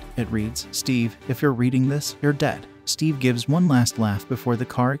seat. It reads, "Steve, if you're reading this, you're dead." Steve gives one last laugh before the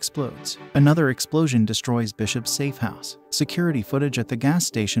car explodes. Another explosion destroys Bishop's safe house. Security footage at the gas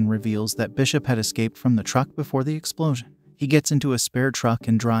station reveals that Bishop had escaped from the truck before the explosion. He gets into a spare truck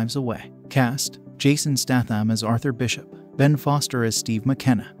and drives away. Cast: Jason Statham as Arthur Bishop, Ben Foster as Steve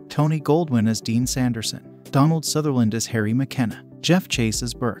McKenna, Tony Goldwyn as Dean Sanderson, Donald Sutherland as Harry McKenna, Jeff Chase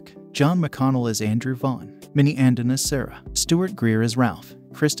as Burke, John McConnell as Andrew Vaughn, Minnie Andon as Sarah, Stuart Greer as Ralph,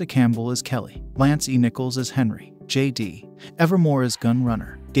 Krista Campbell as Kelly, Lance E. Nichols as Henry, J.D. Evermore as Gun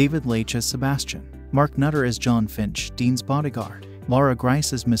Runner, David Leitch as Sebastian, Mark Nutter as John Finch, Dean's bodyguard, Laura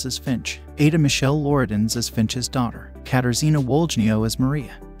Grice as Mrs. Finch, Ada Michelle Loredans as Finch's daughter, Katarzyna Wolżnio as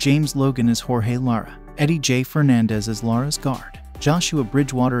Maria, James Logan as Jorge Lara, Eddie J. Fernandez as Lara's guard, Joshua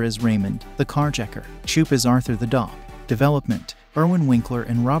Bridgewater as Raymond, the carjacker, Shoop as Arthur the dog. Development: Irwin Winkler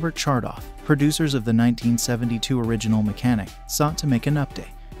and Robert Chartoff, producers of the 1972 original Mechanic, sought to make an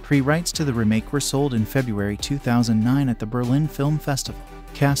update. Pre-rights to the remake were sold in February 2009 at the Berlin Film Festival.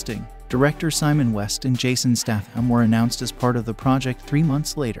 Casting: Director Simon West and Jason Statham were announced as part of the project 3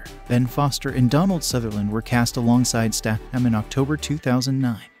 months later. Ben Foster and Donald Sutherland were cast alongside Statham in October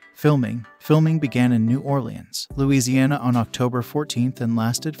 2009. Filming began in New Orleans, Louisiana on October 14th and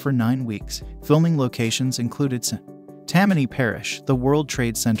lasted for 9 weeks. Filming locations included Tammany Parish, the World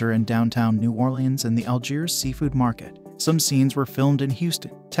Trade Center in downtown New Orleans, and the Algiers Seafood Market. Some scenes were filmed in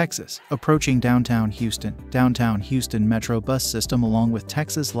Houston, Texas, approaching downtown Houston Metro bus system along with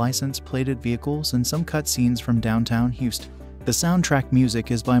Texas license-plated vehicles, and some cut scenes from downtown Houston. The soundtrack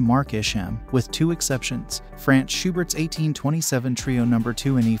music is by Mark Isham, with 2 exceptions: Franz Schubert's 1827 Trio No.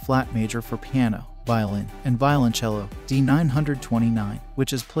 2 in E-flat major for piano, violin, and violoncello, D929,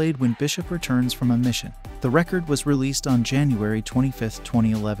 which is played when Bishop returns from a mission. The record was released on January 25,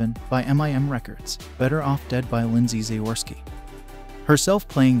 2011 by MIM Records. Better Off Dead by Lindsay Zaorski. herself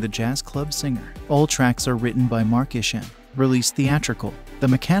playing the jazz club singer. All tracks are written by Mark Isham. Released theatrical. The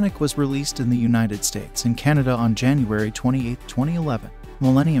Mechanic was released in the United States and Canada on January 28, 2011.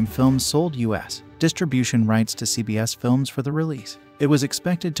 Millennium Films sold U.S. distribution rights to CBS Films for the release. It was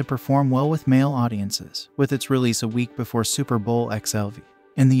expected to perform well with male audiences, with its release a week before Super Bowl XLV.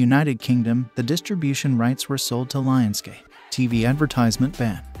 In the United Kingdom, the distribution rights were sold to Lionsgate. TV advertisement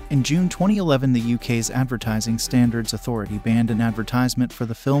ban. In June 2011, the UK's Advertising Standards Authority banned an advertisement for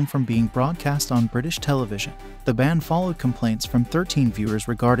the film from being broadcast on British television. The ban followed complaints from 13 viewers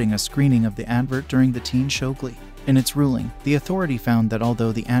regarding a screening of the advert during the teen show Glee. In its ruling, the authority found that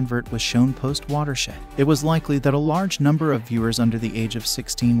although the advert was shown post-watershed, it was likely that a large number of viewers under the age of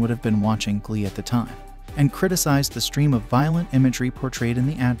 16 would have been watching Glee at the time, and criticized the stream of violent imagery portrayed in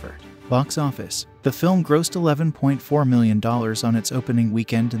the advert. Box office. The film grossed $11.4 million on its opening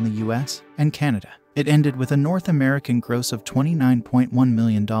weekend in the US and Canada. It ended with a North American gross of $29.1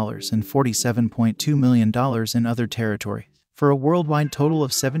 million and $47.2 million in other territories, for a worldwide total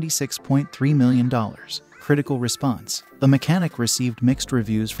of $76.3 million. Critical response. The Mechanic received mixed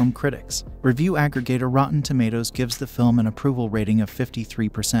reviews from critics. Review aggregator Rotten Tomatoes gives the film an approval rating of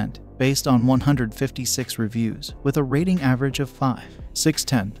 53%, based on 156 reviews, with a rating average of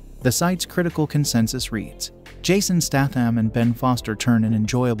 5.6. The site's critical consensus reads, Jason Statham and Ben Foster turn in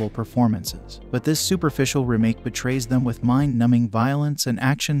enjoyable performances, but this superficial remake betrays them with mind-numbing violence and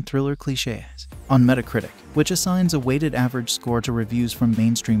action thriller cliches. On Metacritic, which assigns a weighted average score to reviews from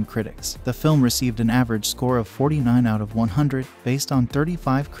mainstream critics, the film received an average score of 49 out of 100 based on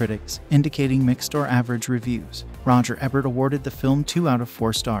 35 critics, indicating mixed or average reviews. Roger Ebert awarded the film 2 out of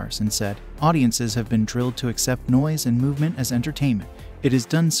 4 stars and said, audiences have been drilled to accept noise and movement as entertainment. It is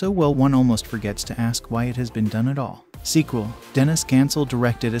done so well one almost forgets to ask why it has been done at all. Sequel. Dennis Gansel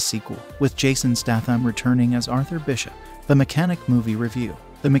directed a sequel, with Jason Statham returning as Arthur Bishop. The Mechanic movie review.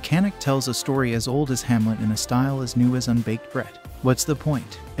 The Mechanic tells a story as old as Hamlet in a style as new as unbaked bread. What's the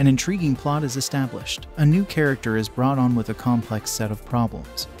point? An intriguing plot is established. A new character is brought on with a complex set of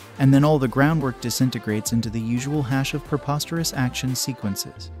problems. And then all the groundwork disintegrates into the usual hash of preposterous action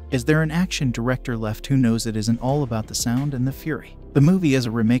sequences. Is there an action director left who knows it isn't all about the sound and the fury? The movie is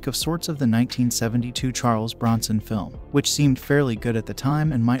a remake of sorts of the 1972 Charles Bronson film, which seemed fairly good at the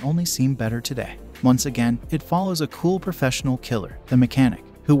time and might only seem better today. Once again, it follows a cool professional killer, the Mechanic,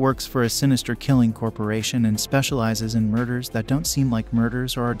 who works for a sinister killing corporation and specializes in murders that don't seem like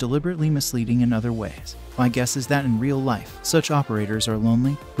murders or are deliberately misleading in other ways. My guess is that in real life, such operators are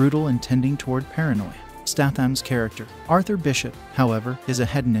lonely, brutal, and tending toward paranoia. Statham's character, Arthur Bishop, however, is a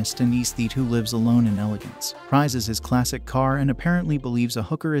hedonist and aesthete who lives alone in elegance, prizes his classic car, and apparently believes a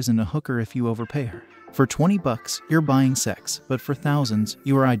hooker isn't a hooker if you overpay her. For $20, you're buying sex, but for thousands,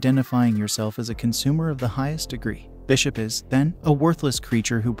 you are identifying yourself as a consumer of the highest degree. Bishop is, then, a worthless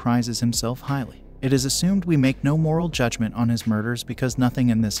creature who prizes himself highly. It is assumed we make no moral judgment on his murders because nothing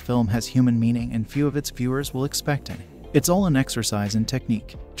in this film has human meaning and few of its viewers will expect any. It's all an exercise in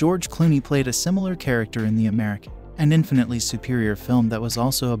technique. George Clooney played a similar character in The American, an infinitely superior film that was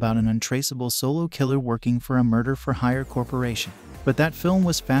also about an untraceable solo killer working for a murder-for-hire corporation. But that film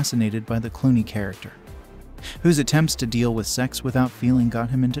was fascinated by the Clooney character, whose attempts to deal with sex without feeling got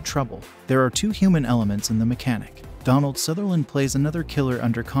him into trouble. There are 2 human elements in The Mechanic. Donald Sutherland plays another killer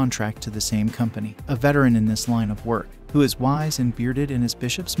under contract to the same company, a veteran in this line of work, who is wise and bearded and is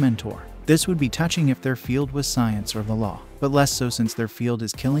Bishop's mentor. This would be touching if their field was science or the law, but less so since their field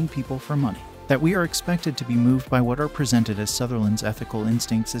is killing people for money. That we are expected to be moved by what are presented as Sutherland's ethical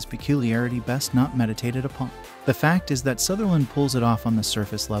instincts is peculiarity best not meditated upon. The fact is that Sutherland pulls it off on the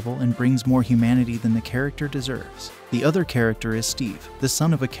surface level and brings more humanity than the character deserves. The other character is Steve, the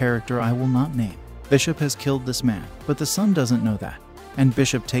son of a character I will not name. Bishop has killed this man, but the son doesn't know that, and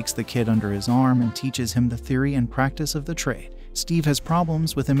Bishop takes the kid under his arm and teaches him the theory and practice of the trade. Steve has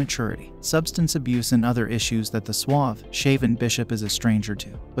problems with immaturity, substance abuse, and other issues that the suave, shaven Bishop is a stranger to,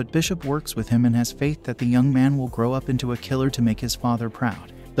 but Bishop works with him and has faith that the young man will grow up into a killer to make his father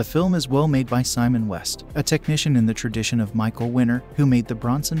proud. The film is well made by Simon West, a technician in the tradition of Michael Winner, who made the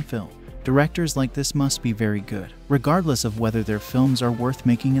Bronson film. Directors like this must be very good, regardless of whether their films are worth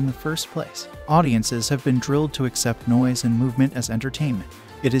making in the first place. Audiences have been drilled to accept noise and movement as entertainment.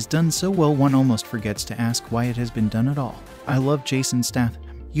 It is done so well one almost forgets to ask why it has been done at all. I love Jason Statham.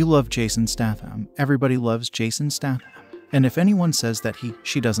 You love Jason Statham. Everybody loves Jason Statham. And if anyone says that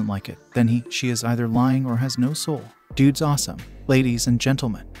she doesn't like it, then she is either lying or has no soul. Dude's awesome. Ladies and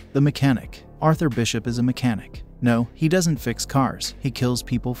gentlemen, The Mechanic. Arthur Bishop is a mechanic. No, he doesn't fix cars, he kills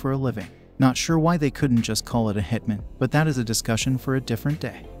people for a living. Not sure why they couldn't just call it a hitman, but that is a discussion for a different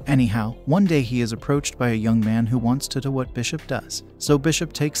day. Anyhow, one day he is approached by a young man who wants to do what Bishop does. So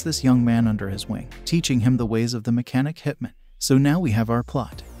Bishop takes this young man under his wing, teaching him the ways of the mechanic hitman. So now we have our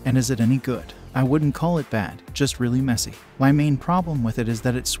plot. And is it any good? I wouldn't call it bad, just really messy. My main problem with it is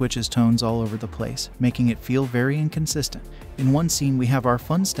that it switches tones all over the place, making it feel very inconsistent. In one scene we have our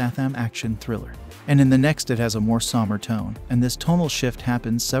fun Statham action thriller, and in the next it has a more somber tone, and this tonal shift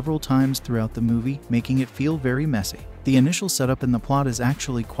happens several times throughout the movie, making it feel very messy. The initial setup in the plot is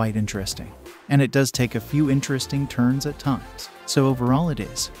actually quite interesting, and it does take a few interesting turns at times. So overall it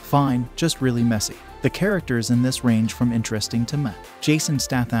is fine, just really messy. The characters in this range from interesting to meh. Jason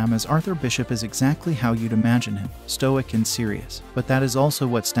Statham as Arthur Bishop is exactly how you'd imagine him, stoic and serious, but that is also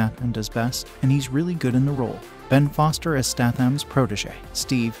what Statham does best, and he's really good in the role. Ben Foster as Statham's protege,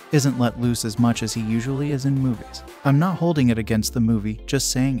 Steve, isn't let loose as much as he usually is in movies. I'm not holding it against the movie,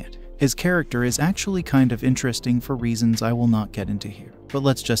 just saying it. His character is actually kind of interesting for reasons I will not get into here, but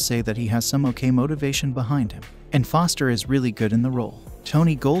let's just say that he has some okay motivation behind him. And Foster is really good in the role.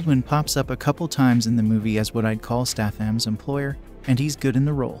 Tony Goldwyn pops up a couple times in the movie as what I'd call Statham's employer, and he's good in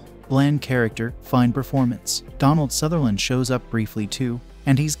the role. Bland character, fine performance. Donald Sutherland shows up briefly too,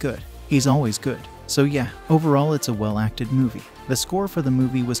 and he's good. He's always good. So yeah, overall it's a well-acted movie. The score for the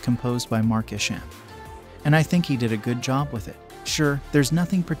movie was composed by Mark Isham, and I think he did a good job with it. Sure, there's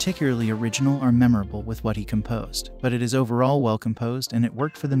nothing particularly original or memorable with what he composed, but it is overall well composed and it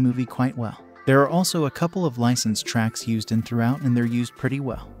worked for the movie quite well. There are also a couple of licensed tracks used in throughout, and they're used pretty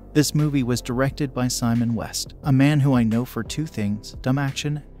well. This movie was directed by Simon West, a man who I know for two things: dumb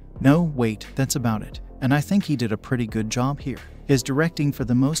action. No, wait, that's about it. And I think he did a pretty good job here. His directing for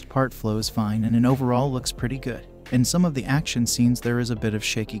the most part flows fine and overall looks pretty good. In some of the action scenes there is a bit of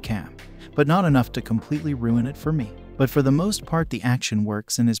shaky cam, but not enough to completely ruin it for me. But for the most part the action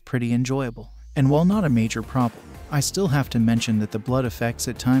works and is pretty enjoyable. And while not a major problem, I still have to mention that the blood effects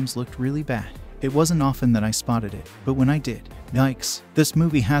at times looked really bad. It wasn't often that I spotted it, but when I did, yikes. This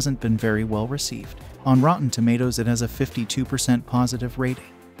movie hasn't been very well received. On Rotten Tomatoes it has a 52% positive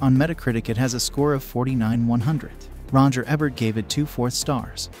rating. On Metacritic it has a score of 49/100. Roger Ebert gave it 2/4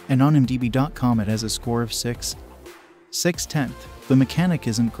 stars, and on IMDb.com it has a score of 6/10. The mechanic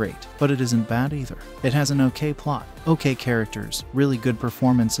isn't great, but it isn't bad either. It has an okay plot, okay characters, really good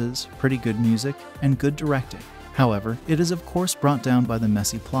performances, pretty good music, and good directing. However, it is of course brought down by the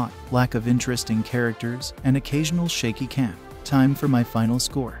messy plot, lack of interesting characters, and occasional shaky cam. Time for my final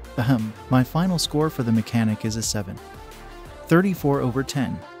score. My final score for The Mechanic is a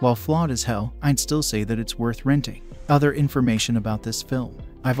 7.34/10. While flawed as hell, I'd still say that it's worth renting. Other information about this film.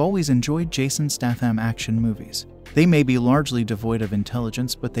 I've always enjoyed Jason Statham action movies. They may be largely devoid of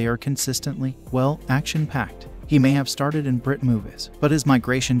intelligence, but they are consistently, well, action-packed. He may have started in Brit movies, but his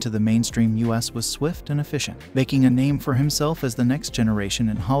migration to the mainstream US was swift and efficient, making a name for himself as the next generation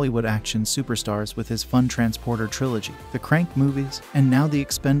in Hollywood action superstars with his Fun Transporter trilogy, the Crank movies, and now the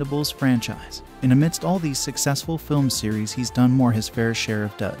Expendables franchise. And amidst all these successful film series, he's done more his fair share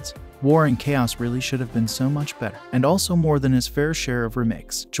of duds. War and Chaos really should have been so much better, and also more than his fair share of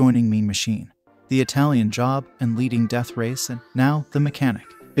remakes, joining Mean Machine, The Italian Job, and Leading Death Race, and now The Mechanic.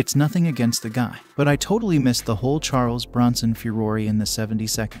 It's nothing against the guy, but I totally missed the whole Charles Bronson furore in the 70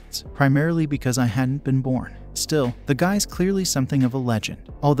 seconds, primarily because I hadn't been born. Still, the guy's clearly something of a legend,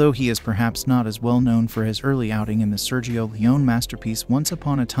 although he is perhaps not as well known for his early outing in the Sergio Leone masterpiece Once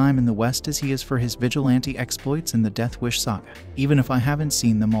Upon a Time in the West as he is for his vigilante exploits in the Death Wish saga. Even if I haven't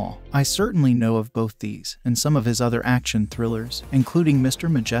seen them all, I certainly know of both these and some of his other action thrillers, including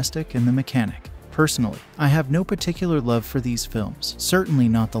Mr. Majestic and The Mechanic. Personally, I have no particular love for these films, certainly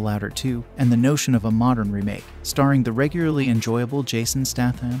not the latter two, and the notion of a modern remake, starring the regularly enjoyable Jason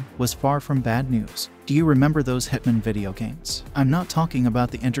Statham, was far from bad news. Do you remember those Hitman video games? I'm not talking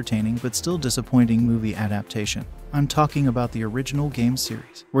about the entertaining but still disappointing movie adaptation. I'm talking about the original game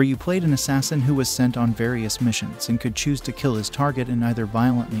series, where you played an assassin who was sent on various missions and could choose to kill his target in either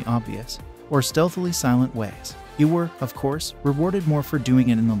violently obvious or stealthily silent ways. You were, of course, rewarded more for doing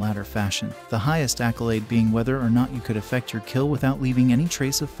it in the latter fashion, the highest accolade being whether or not you could effect your kill without leaving any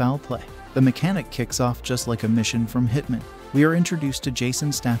trace of foul play. The Mechanic kicks off just like a mission from Hitman. We are introduced to Jason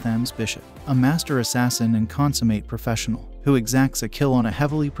Statham's Bishop, a master assassin and consummate professional, who exacts a kill on a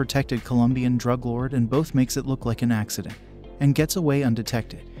heavily protected Colombian drug lord and both makes it look like an accident, and gets away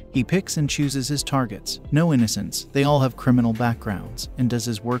undetected. He picks and chooses his targets, no innocents, they all have criminal backgrounds, and does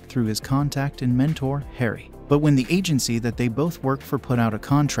his work through his contact and mentor, Harry. But when the agency that they both work for put out a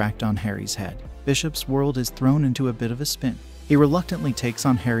contract on Harry's head, Bishop's world is thrown into a bit of a spin. He reluctantly takes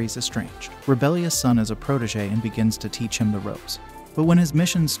on Harry's estranged, rebellious son as a protege and begins to teach him the ropes. But when his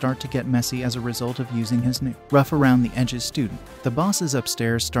missions start to get messy as a result of using his new, rough around the edges student, the bosses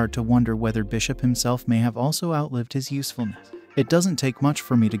upstairs start to wonder whether Bishop himself may have also outlived his usefulness. It doesn't take much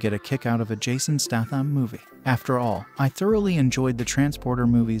for me to get a kick out of a Jason Statham movie. After all, I thoroughly enjoyed the Transporter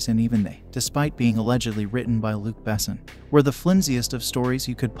movies, and even they, despite being allegedly written by Luc Besson, were the flimsiest of stories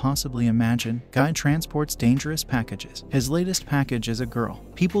you could possibly imagine. Guy transports dangerous packages. His latest package is a girl.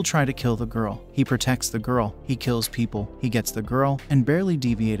 People try to kill the girl. He protects the girl. He kills people. He gets the girl, and barely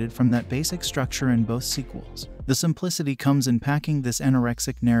deviated from that basic structure in both sequels. The simplicity comes in packing this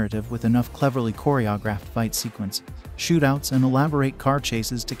anorexic narrative with enough cleverly choreographed fight sequences, shootouts, and elaborate car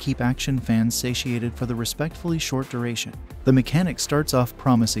chases to keep action fans satiated for the respectfully short duration. The mechanic starts off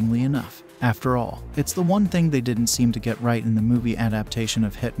promisingly enough. After all, it's the one thing they didn't seem to get right in the movie adaptation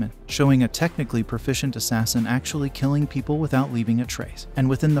of Hitman, showing a technically proficient assassin actually killing people without leaving a trace. And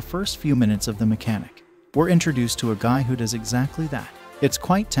within the first few minutes of the mechanic, we're introduced to a guy who does exactly that. It's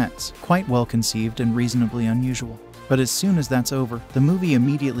quite tense, quite well conceived, and reasonably unusual. But as soon as that's over, the movie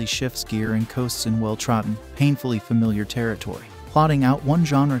immediately shifts gear and coasts in well-trodden, painfully familiar territory, plotting out one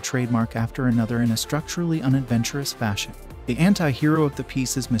genre trademark after another in a structurally unadventurous fashion. The anti-hero of the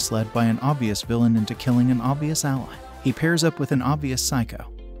piece is misled by an obvious villain into killing an obvious ally. He pairs up with an obvious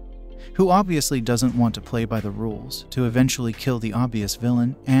psycho, who obviously doesn't want to play by the rules, to eventually kill the obvious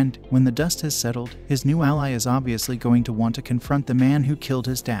villain, and, when the dust has settled, his new ally is obviously going to want to confront the man who killed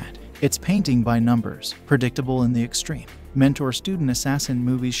his dad. It's painting by numbers, predictable in the extreme. Mentor-student assassin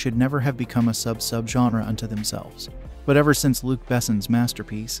movies should never have become a sub-genre unto themselves. But ever since Luc Besson's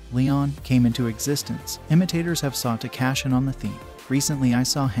masterpiece, Leon, came into existence, imitators have sought to cash in on the theme. Recently I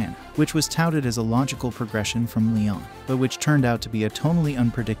saw Hannah, which was touted as a logical progression from Leon, but which turned out to be a tonally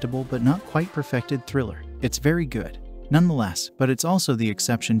unpredictable but not quite perfected thriller. It's very good, nonetheless, but it's also the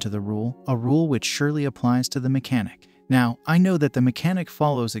exception to the rule, a rule which surely applies to the mechanic. Now, I know that the mechanic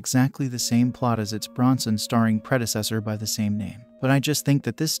follows exactly the same plot as its Bronson-starring predecessor by the same name, but I just think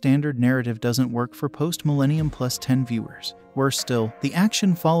that this standard narrative doesn't work for post-Millennium plus 10 viewers. Worse still, the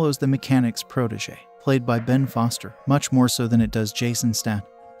action follows the mechanic's protege, played by Ben Foster, much more so than it does Jason Statham.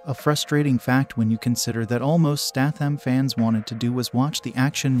 A frustrating fact when you consider that all most Statham fans wanted to do was watch the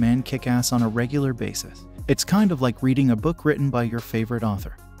action man kick ass on a regular basis. It's kind of like reading a book written by your favorite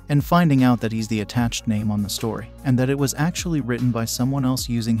author and finding out that he's the attached name on the story, and that it was actually written by someone else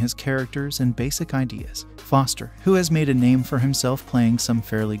using his characters and basic ideas. Foster, who has made a name for himself playing some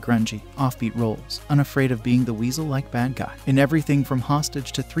fairly grungy, offbeat roles, unafraid of being the weasel-like bad guy, in everything from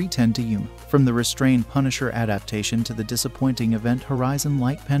Hostage to 310 to Yuma, from the restrained Punisher adaptation to the disappointing Event Horizon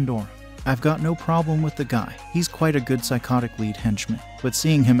Light Pandora. I've got no problem with the guy. He's quite a good psychotic lead henchman, but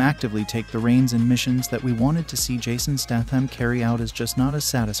seeing him actively take the reins in missions that we wanted to see Jason Statham carry out is just not as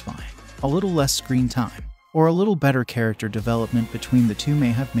satisfying. A little less screen time, or a little better character development between the two may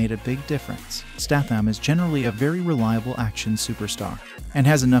have made a big difference. Statham is generally a very reliable action superstar, and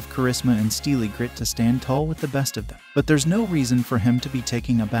has enough charisma and steely grit to stand tall with the best of them. But there's no reason for him to be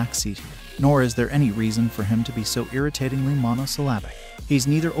taking a backseat here, nor is there any reason for him to be so irritatingly monosyllabic. He's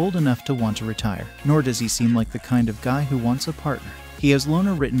neither old enough to want to retire, nor does he seem like the kind of guy who wants a partner. He has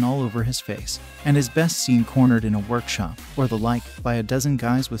loner written all over his face, and is best seen cornered in a workshop, or the like, by a dozen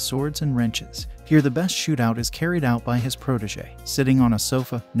guys with swords and wrenches. Here the best shootout is carried out by his protege, sitting on a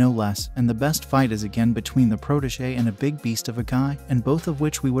sofa, no less, and the best fight is again between the protege and a big beast of a guy, and both of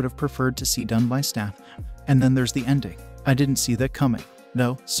which we would have preferred to see done by Statham. And then there's the ending. I didn't see that coming.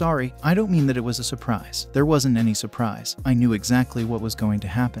 No, sorry, I don't mean that it was a surprise. There wasn't any surprise. I knew exactly what was going to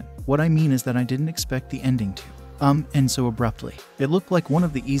happen. What I mean is that I didn't expect the ending to end so abruptly. It looked like one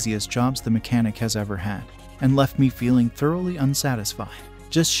of the easiest jobs the mechanic has ever had, and left me feeling thoroughly unsatisfied.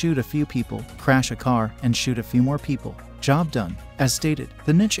 Just shoot a few people, crash a car, and shoot a few more people. Job done. As stated,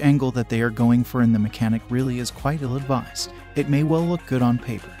 the niche angle that they are going for in the mechanic really is quite ill-advised. It may well look good on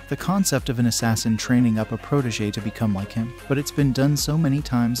paper, the concept of an assassin training up a protege to become like him, but it's been done so many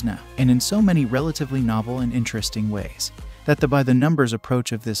times now, and in so many relatively novel and interesting ways, that the by-the-numbers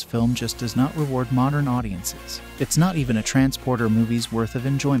approach of this film just does not reward modern audiences. It's not even a Transporter movie's worth of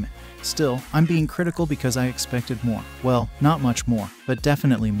enjoyment. Still, I'm being critical because I expected more. Well, not much more, but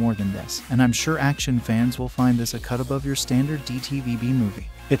definitely more than this, and I'm sure action fans will find this a cut above your standard DTV-B movie.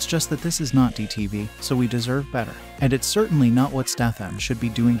 It's just that this is not DTV, so we deserve better. And it's certainly not what Statham should be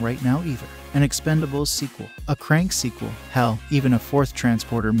doing right now either. An Expendables sequel, a Crank sequel, hell, even a fourth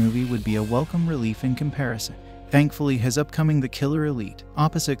Transporter movie would be a welcome relief in comparison. Thankfully, his upcoming The Killer Elite,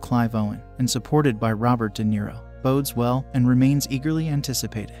 opposite Clive Owen, and supported by Robert De Niro, bodes well and remains eagerly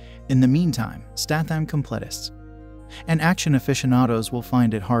anticipated. In the meantime, Statham completists, and action aficionados will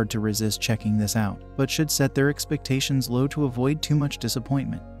find it hard to resist checking this out, but should set their expectations low to avoid too much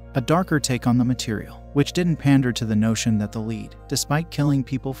disappointment. A darker take on the material, which didn't pander to the notion that the lead, despite killing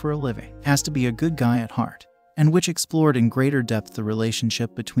people for a living, has to be a good guy at heart, and which explored in greater depth the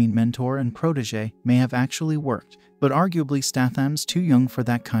relationship between mentor and protege, may have actually worked, but arguably Statham's too young for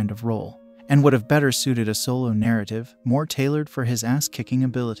that kind of role, and would have better suited a solo narrative, more tailored for his ass-kicking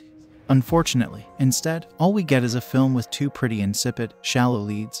abilities. Unfortunately, instead, all we get is a film with two pretty insipid, shallow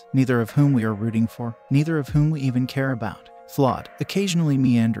leads, neither of whom we are rooting for, neither of whom we even care about. Flawed, occasionally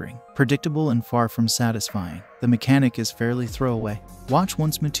meandering, predictable and far from satisfying, The Mechanic is fairly throwaway,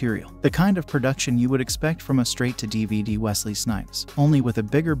 watch-once material, the kind of production you would expect from a straight-to-DVD Wesley Snipes, only with a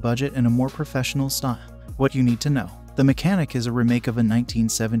bigger budget and a more professional style. What you need to know. The Mechanic is a remake of a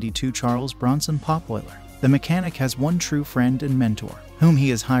 1972 Charles Bronson pop boiler. The Mechanic has one true friend and mentor, whom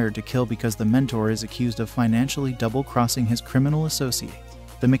he is hired to kill because the mentor is accused of financially double-crossing his criminal associates.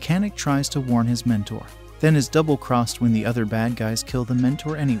 The Mechanic tries to warn his mentor, then is double-crossed when the other bad guys kill the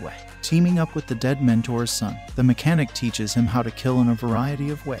mentor anyway. Teaming up with the dead mentor's son, the Mechanic teaches him how to kill in a variety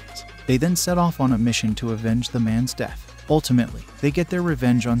of ways. They then set off on a mission to avenge the man's death. Ultimately, they get their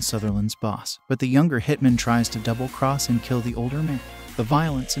revenge on Sutherland's boss, but the younger hitman tries to double-cross and kill the older man. The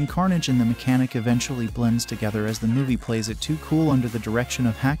violence and carnage in The Mechanic eventually blends together as the movie plays it too cool under the direction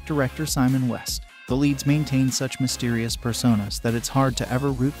of hack director Simon West. The leads maintain such mysterious personas that it's hard to ever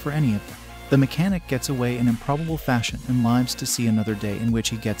root for any of them. The Mechanic gets away in improbable fashion and lives to see another day in which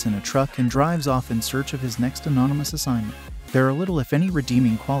he gets in a truck and drives off in search of his next anonymous assignment. There are little if any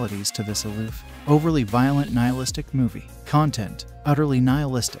redeeming qualities to this aloof, overly violent nihilistic movie. Content: utterly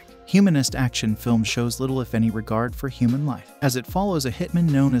nihilistic. Humanist action film shows little if any regard for human life, as it follows a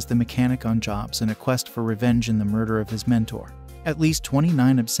hitman known as the Mechanic on jobs in a quest for revenge in the murder of his mentor. At least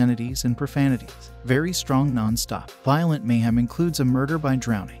 29 obscenities and profanities. Very strong non-stop. Violent mayhem includes a murder by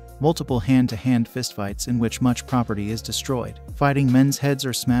drowning, multiple hand-to-hand fistfights in which much property is destroyed, fighting men's heads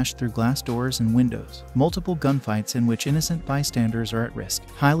are smashed through glass doors and windows, multiple gunfights in which innocent bystanders are at risk,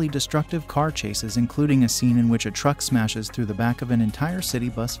 highly destructive car chases including a scene in which a truck smashes through the back of an entire city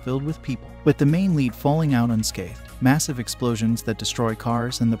bus filled with people, with the main lead falling out unscathed, massive explosions that destroy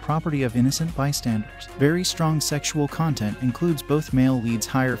cars and the property of innocent bystanders. Very strong sexual content includes both male leads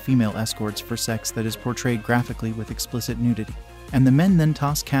hire female escorts for sex that is portrayed graphically with explicit nudity, and the men then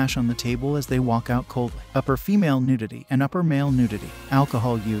toss cash on the table as they walk out coldly. Upper female nudity and upper male nudity,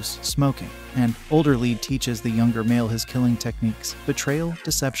 alcohol use, smoking, and older lead teaches the younger male his killing techniques, betrayal,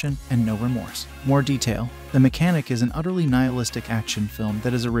 deception, and no remorse. More detail: The Mechanic is an utterly nihilistic action film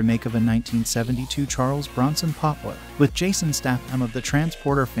that is a remake of a 1972 Charles Bronson pop boiler, with Jason Statham of the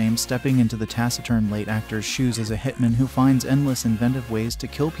Transporter fame stepping into the taciturn late actor's shoes as a hitman who finds endless inventive ways to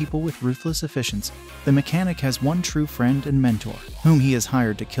kill people with ruthless efficiency. The Mechanic has one true friend and mentor, whom he is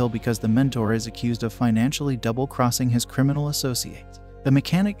hired to kill because the mentor is accused of financially double-crossing his criminal associates. The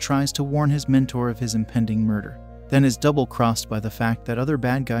Mechanic tries to warn his mentor of his impending murder, then is double-crossed by the fact that other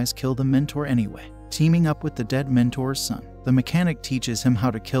bad guys kill the mentor anyway. Teaming up with the dead mentor's son, the Mechanic teaches him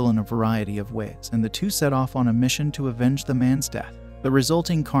how to kill in a variety of ways, and the two set off on a mission to avenge the man's death. The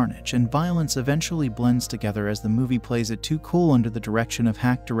resulting carnage and violence eventually blends together as the movie plays it too cool under the direction of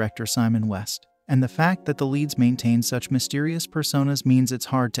hack director Simon West, and the fact that the leads maintain such mysterious personas means it's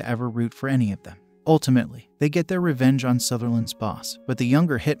hard to ever root for any of them. Ultimately, they get their revenge on Sutherland's boss, but the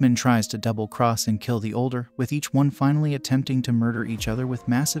younger hitman tries to double-cross and kill the older, with each one finally attempting to murder each other with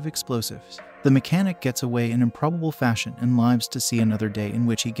massive explosives. The Mechanic gets away in improbable fashion and lives to see another day in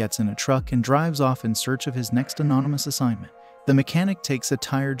which he gets in a truck and drives off in search of his next anonymous assignment. The Mechanic takes a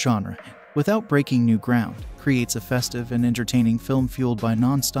tired genre and, without breaking new ground, creates a festive and entertaining film fueled by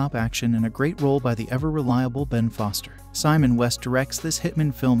non-stop action and a great role by the ever-reliable Ben Foster. Simon West directs this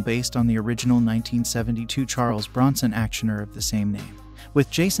hitman film based on the original 1972 Charles Bronson actioner of the same name, with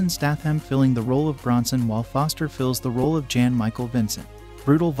Jason Statham filling the role of Bronson while Foster fills the role of Jan Michael Vincent.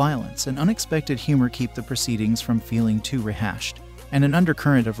 Brutal violence and unexpected humor keep the proceedings from feeling too rehashed, and an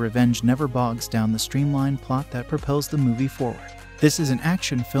undercurrent of revenge never bogs down the streamlined plot that propels the movie forward. This is an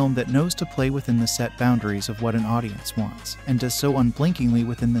action film that knows to play within the set boundaries of what an audience wants, and does so unblinkingly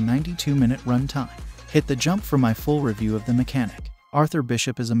within the 92-minute runtime. Hit the jump for my full review of The Mechanic. Arthur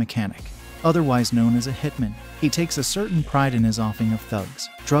Bishop is a mechanic, otherwise known as a hitman. He takes a certain pride in his offing of thugs,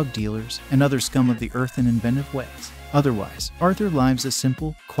 drug dealers, and other scum of the earth in inventive ways. Otherwise, Arthur lives a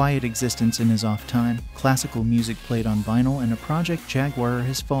simple, quiet existence in his off time, classical music played on vinyl, and a Project Jaguar are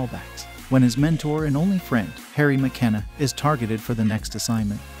his fallbacks. When his mentor and only friend, Harry McKenna, is targeted for the next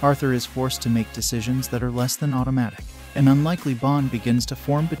assignment, Arthur is forced to make decisions that are less than automatic. An unlikely bond begins to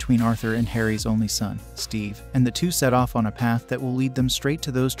form between Arthur and Harry's only son, Steve, and the two set off on a path that will lead them straight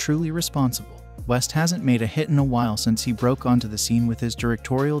to those truly responsible. West hasn't made a hit in a while since he broke onto the scene with his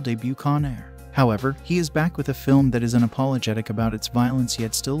directorial debut Con Air. However, he is back with a film that is unapologetic about its violence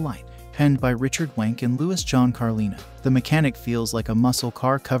yet still light. Penned by Richard Wenk and Louis John Carlino, The Mechanic feels like a muscle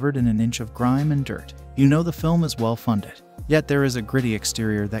car covered in an inch of grime and dirt. You know the film is well funded, yet there is a gritty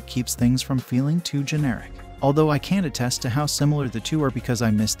exterior that keeps things from feeling too generic. Although I can't attest to how similar the two are because I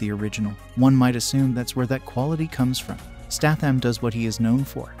missed the original, one might assume that's where that quality comes from. Statham does what he is known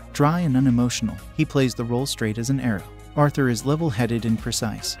for, dry and unemotional. He plays the role straight as an arrow. Arthur is level-headed and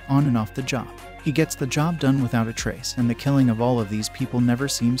precise, on and off the job. He gets the job done without a trace, and the killing of all of these people never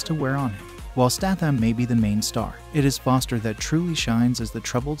seems to wear on him. While Statham may be the main star, it is Foster that truly shines as the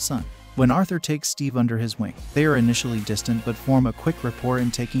troubled son. When Arthur takes Steve under his wing, they are initially distant but form a quick rapport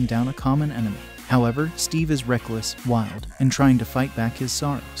in taking down a common enemy. However, Steve is reckless, wild, and trying to fight back his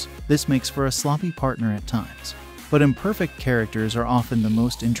sorrows. This makes for a sloppy partner at times. But imperfect characters are often the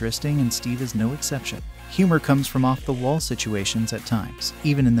most interesting, and Steve is no exception. Humor comes from off-the-wall situations at times,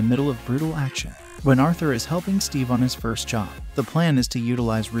 even in the middle of brutal action. When Arthur is helping Steve on his first job, the plan is to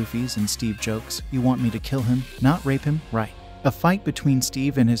utilize roofies, and Steve jokes, "You want me to kill him, not rape him, right?" A fight between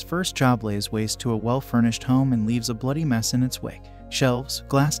Steve and his first job lays waste to a well-furnished home and leaves a bloody mess in its wake. Shelves,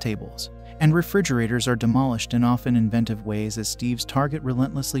 glass tables, and refrigerators are demolished in often inventive ways as Steve's target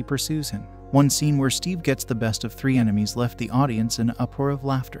relentlessly pursues him. One scene where Steve gets the best of three enemies left the audience in an uproar of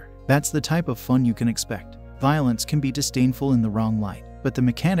laughter. That's the type of fun you can expect. Violence can be disdainful in the wrong light, but The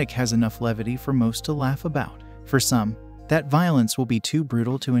Mechanic has enough levity for most to laugh about. For some, that violence will be too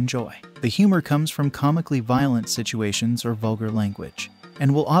brutal to enjoy. The humor comes from comically violent situations or vulgar language,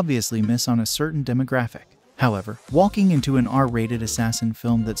 and will obviously miss on a certain demographic. However, walking into an R-rated assassin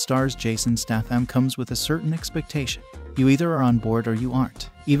film that stars Jason Statham comes with a certain expectation. You either are on board or you aren't.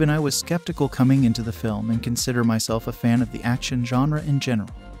 Even I was skeptical coming into the film and consider myself a fan of the action genre in general.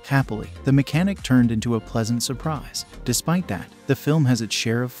 Happily, The Mechanic turned into a pleasant surprise. Despite that, the film has its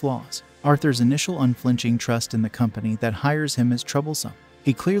share of flaws. Arthur's initial unflinching trust in the company that hires him is troublesome.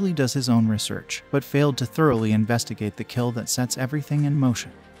 He clearly does his own research, but failed to thoroughly investigate the kill that sets everything in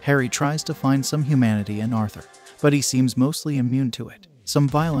motion. Harry tries to find some humanity in Arthur, but he seems mostly immune to it. Some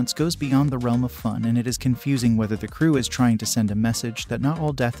violence goes beyond the realm of fun, and it is confusing whether the crew is trying to send a message that not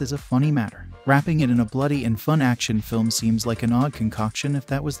all death is a funny matter. Wrapping it in a bloody and fun action film seems like an odd concoction if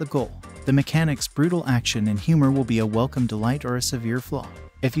that was the goal. The Mechanic's brutal action and humor will be a welcome delight or a severe flaw.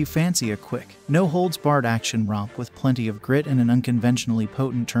 If you fancy a quick, no-holds-barred action romp with plenty of grit and an unconventionally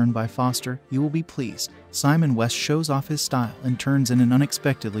potent turn by Foster, you will be pleased. Simon West shows off his style and turns in an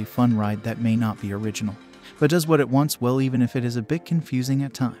unexpectedly fun ride that may not be original, but does what it wants well even if it is a bit confusing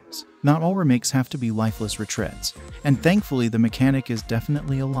at times. Not all remakes have to be lifeless retreads, and thankfully The Mechanic is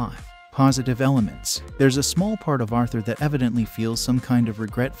definitely alive. Positive elements. There's a small part of Arthur that evidently feels some kind of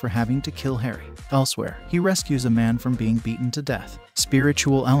regret for having to kill Harry. Elsewhere, he rescues a man from being beaten to death.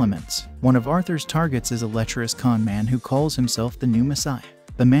 Spiritual elements. One of Arthur's targets is a lecherous con man who calls himself the new Messiah.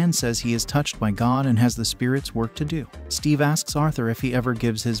 The man says he is touched by God and has the Spirit's work to do. Steve asks Arthur if he ever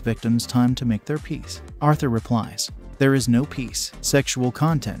gives his victims time to make their peace. Arthur replies, "There is no peace." Sexual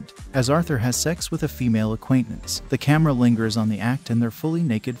content. As Arthur has sex with a female acquaintance, the camera lingers on the act and their fully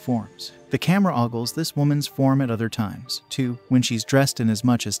naked forms. The camera ogles this woman's form at other times, too, when she's dressed in as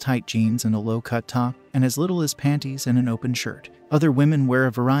much as tight jeans and a low-cut top, and as little as panties and an open shirt. Other women wear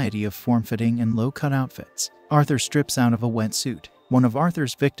a variety of form-fitting and low-cut outfits. Arthur strips out of a wetsuit. One of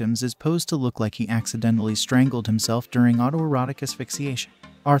Arthur's victims is posed to look like he accidentally strangled himself during autoerotic asphyxiation.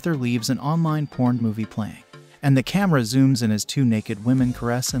 Arthur leaves an online porn movie playing, and the camera zooms in as two naked women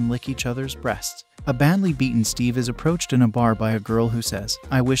caress and lick each other's breasts. A badly beaten Steve is approached in a bar by a girl who says,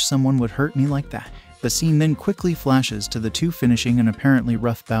 "I wish someone would hurt me like that." The scene then quickly flashes to the two finishing an apparently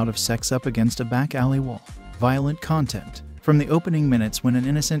rough bout of sex up against a back alley wall. Violent content. From the opening minutes when an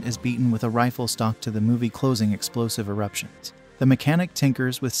innocent is beaten with a rifle stock to the movie closing explosive eruptions, The Mechanic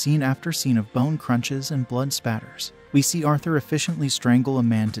tinkers with scene after scene of bone crunches and blood spatters. We see Arthur efficiently strangle a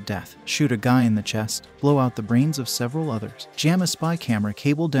man to death, shoot a guy in the chest, blow out the brains of several others, jam a spy camera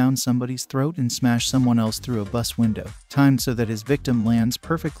cable down somebody's throat and smash someone else through a bus window, timed so that his victim lands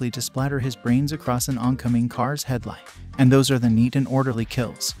perfectly to splatter his brains across an oncoming car's headlight. And those are the neat and orderly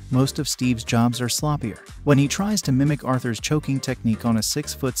kills. Most of Steve's jobs are sloppier. When he tries to mimic Arthur's choking technique on a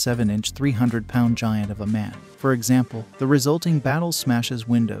 6'7" 300-pound giant of a man, for example, the resulting battle smashes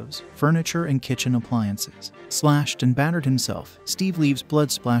windows, furniture, and kitchen appliances. Slashed and battered himself, Steve leaves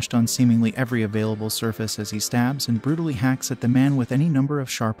blood splashed on seemingly every available surface as he stabs and brutally hacks at the man with any number of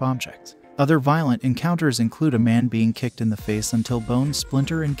sharp objects. Other violent encounters include a man being kicked in the face until bones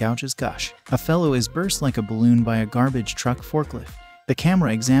splinter and gouges gush. A fellow is burst like a balloon by a garbage truck forklift. The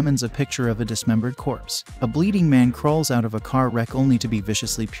camera examines a picture of a dismembered corpse. A bleeding man crawls out of a car wreck only to be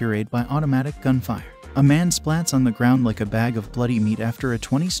viciously pureed by automatic gunfire. A man splats on the ground like a bag of bloody meat after a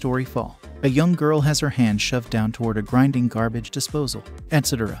 20-story fall. A young girl has her hand shoved down toward a grinding garbage disposal,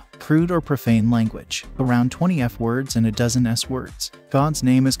 etc. Crude or profane language. Around 20 F words and a dozen S words. God's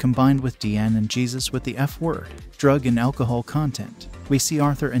name is combined with DN and Jesus with the F word. Drug and alcohol content. We see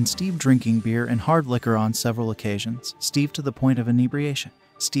Arthur and Steve drinking beer and hard liquor on several occasions, Steve to the point of inebriation.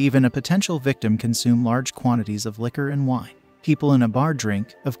 Steve and a potential victim consume large quantities of liquor and wine. People in a bar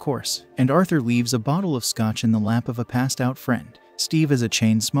drink, of course, and Arthur leaves a bottle of scotch in the lap of a passed-out friend. Steve is a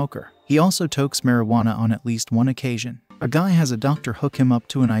chain smoker. He also tokes marijuana on at least one occasion. A guy has a doctor hook him up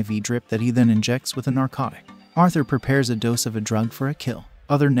to an IV drip that he then injects with a narcotic. Arthur prepares a dose of a drug for a kill.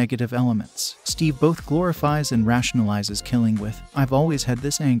 Other negative elements. Steve both glorifies and rationalizes killing with, "I've always had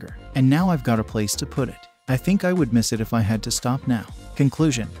this anger, and now I've got a place to put it. I think I would miss it if I had to stop now."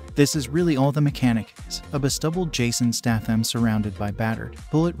 Conclusion. This is really all the mechanic is. A bestubbled Jason Statham surrounded by battered,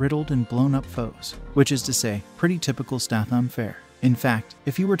 bullet-riddled and blown-up foes. Which is to say, pretty typical Statham fare. In fact,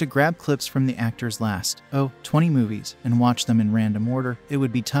 if you were to grab clips from the actor's last, 20 movies, and watch them in random order, it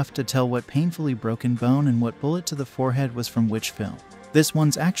would be tough to tell what painfully broken bone and what bullet to the forehead was from which film. This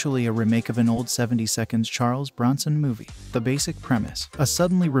one's actually a remake of an old 70s Charles Bronson movie. The basic premise, a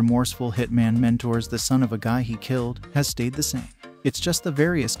suddenly remorseful hitman mentors the son of a guy he killed, has stayed the same. It's just the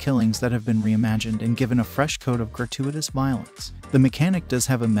various killings that have been reimagined and given a fresh coat of gratuitous violence. The mechanic does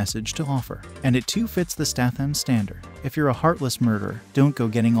have a message to offer, and it too fits the Statham standard. If you're a heartless murderer, don't go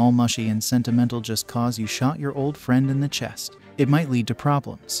getting all mushy and sentimental just cause you shot your old friend in the chest. It might lead to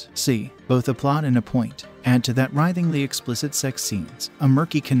problems. See, both a plot and a point. Add to that writhingly explicit sex scenes, a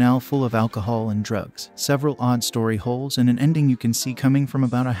murky canal full of alcohol and drugs, several odd story holes, and an ending you can see coming from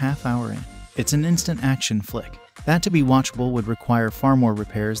about a half hour in. It's an instant action flick. That to be watchable would require far more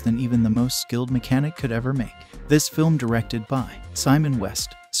repairs than even the most skilled mechanic could ever make. This film directed by Simon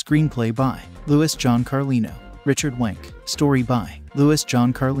West, screenplay by Louis John Carlino, Richard Wenk, story by Louis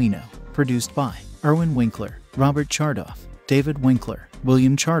John Carlino, produced by Irwin Winkler, Robert Chartoff, David Winkler,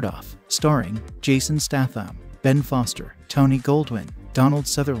 William Chartoff, starring Jason Statham, Ben Foster, Tony Goldwyn, Donald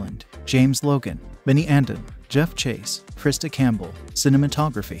Sutherland, James Logan, Benny Andon, Jeff Chase, Krista Campbell,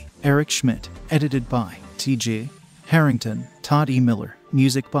 cinematography, Eric Schmidt, edited by T.J. Harrington, Todd E. Miller,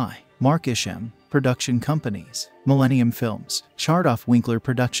 music by Mark Isham, production companies, Millennium Films, Chartoff-Winkler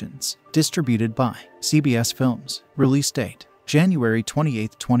Productions, distributed by CBS Films, release date, January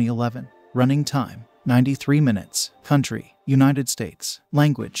 28, 2011, running time, 93 minutes, country, United States,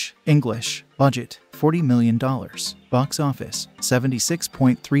 language, English, budget, $40 million, box office,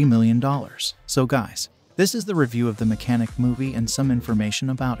 $76.3 million. So guys, this is the review of the Mechanic movie and some information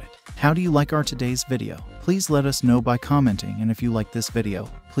about it. How do you like our today's video? Please let us know by commenting, and if you like this video,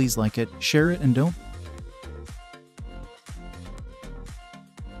 please like it, share it, and don't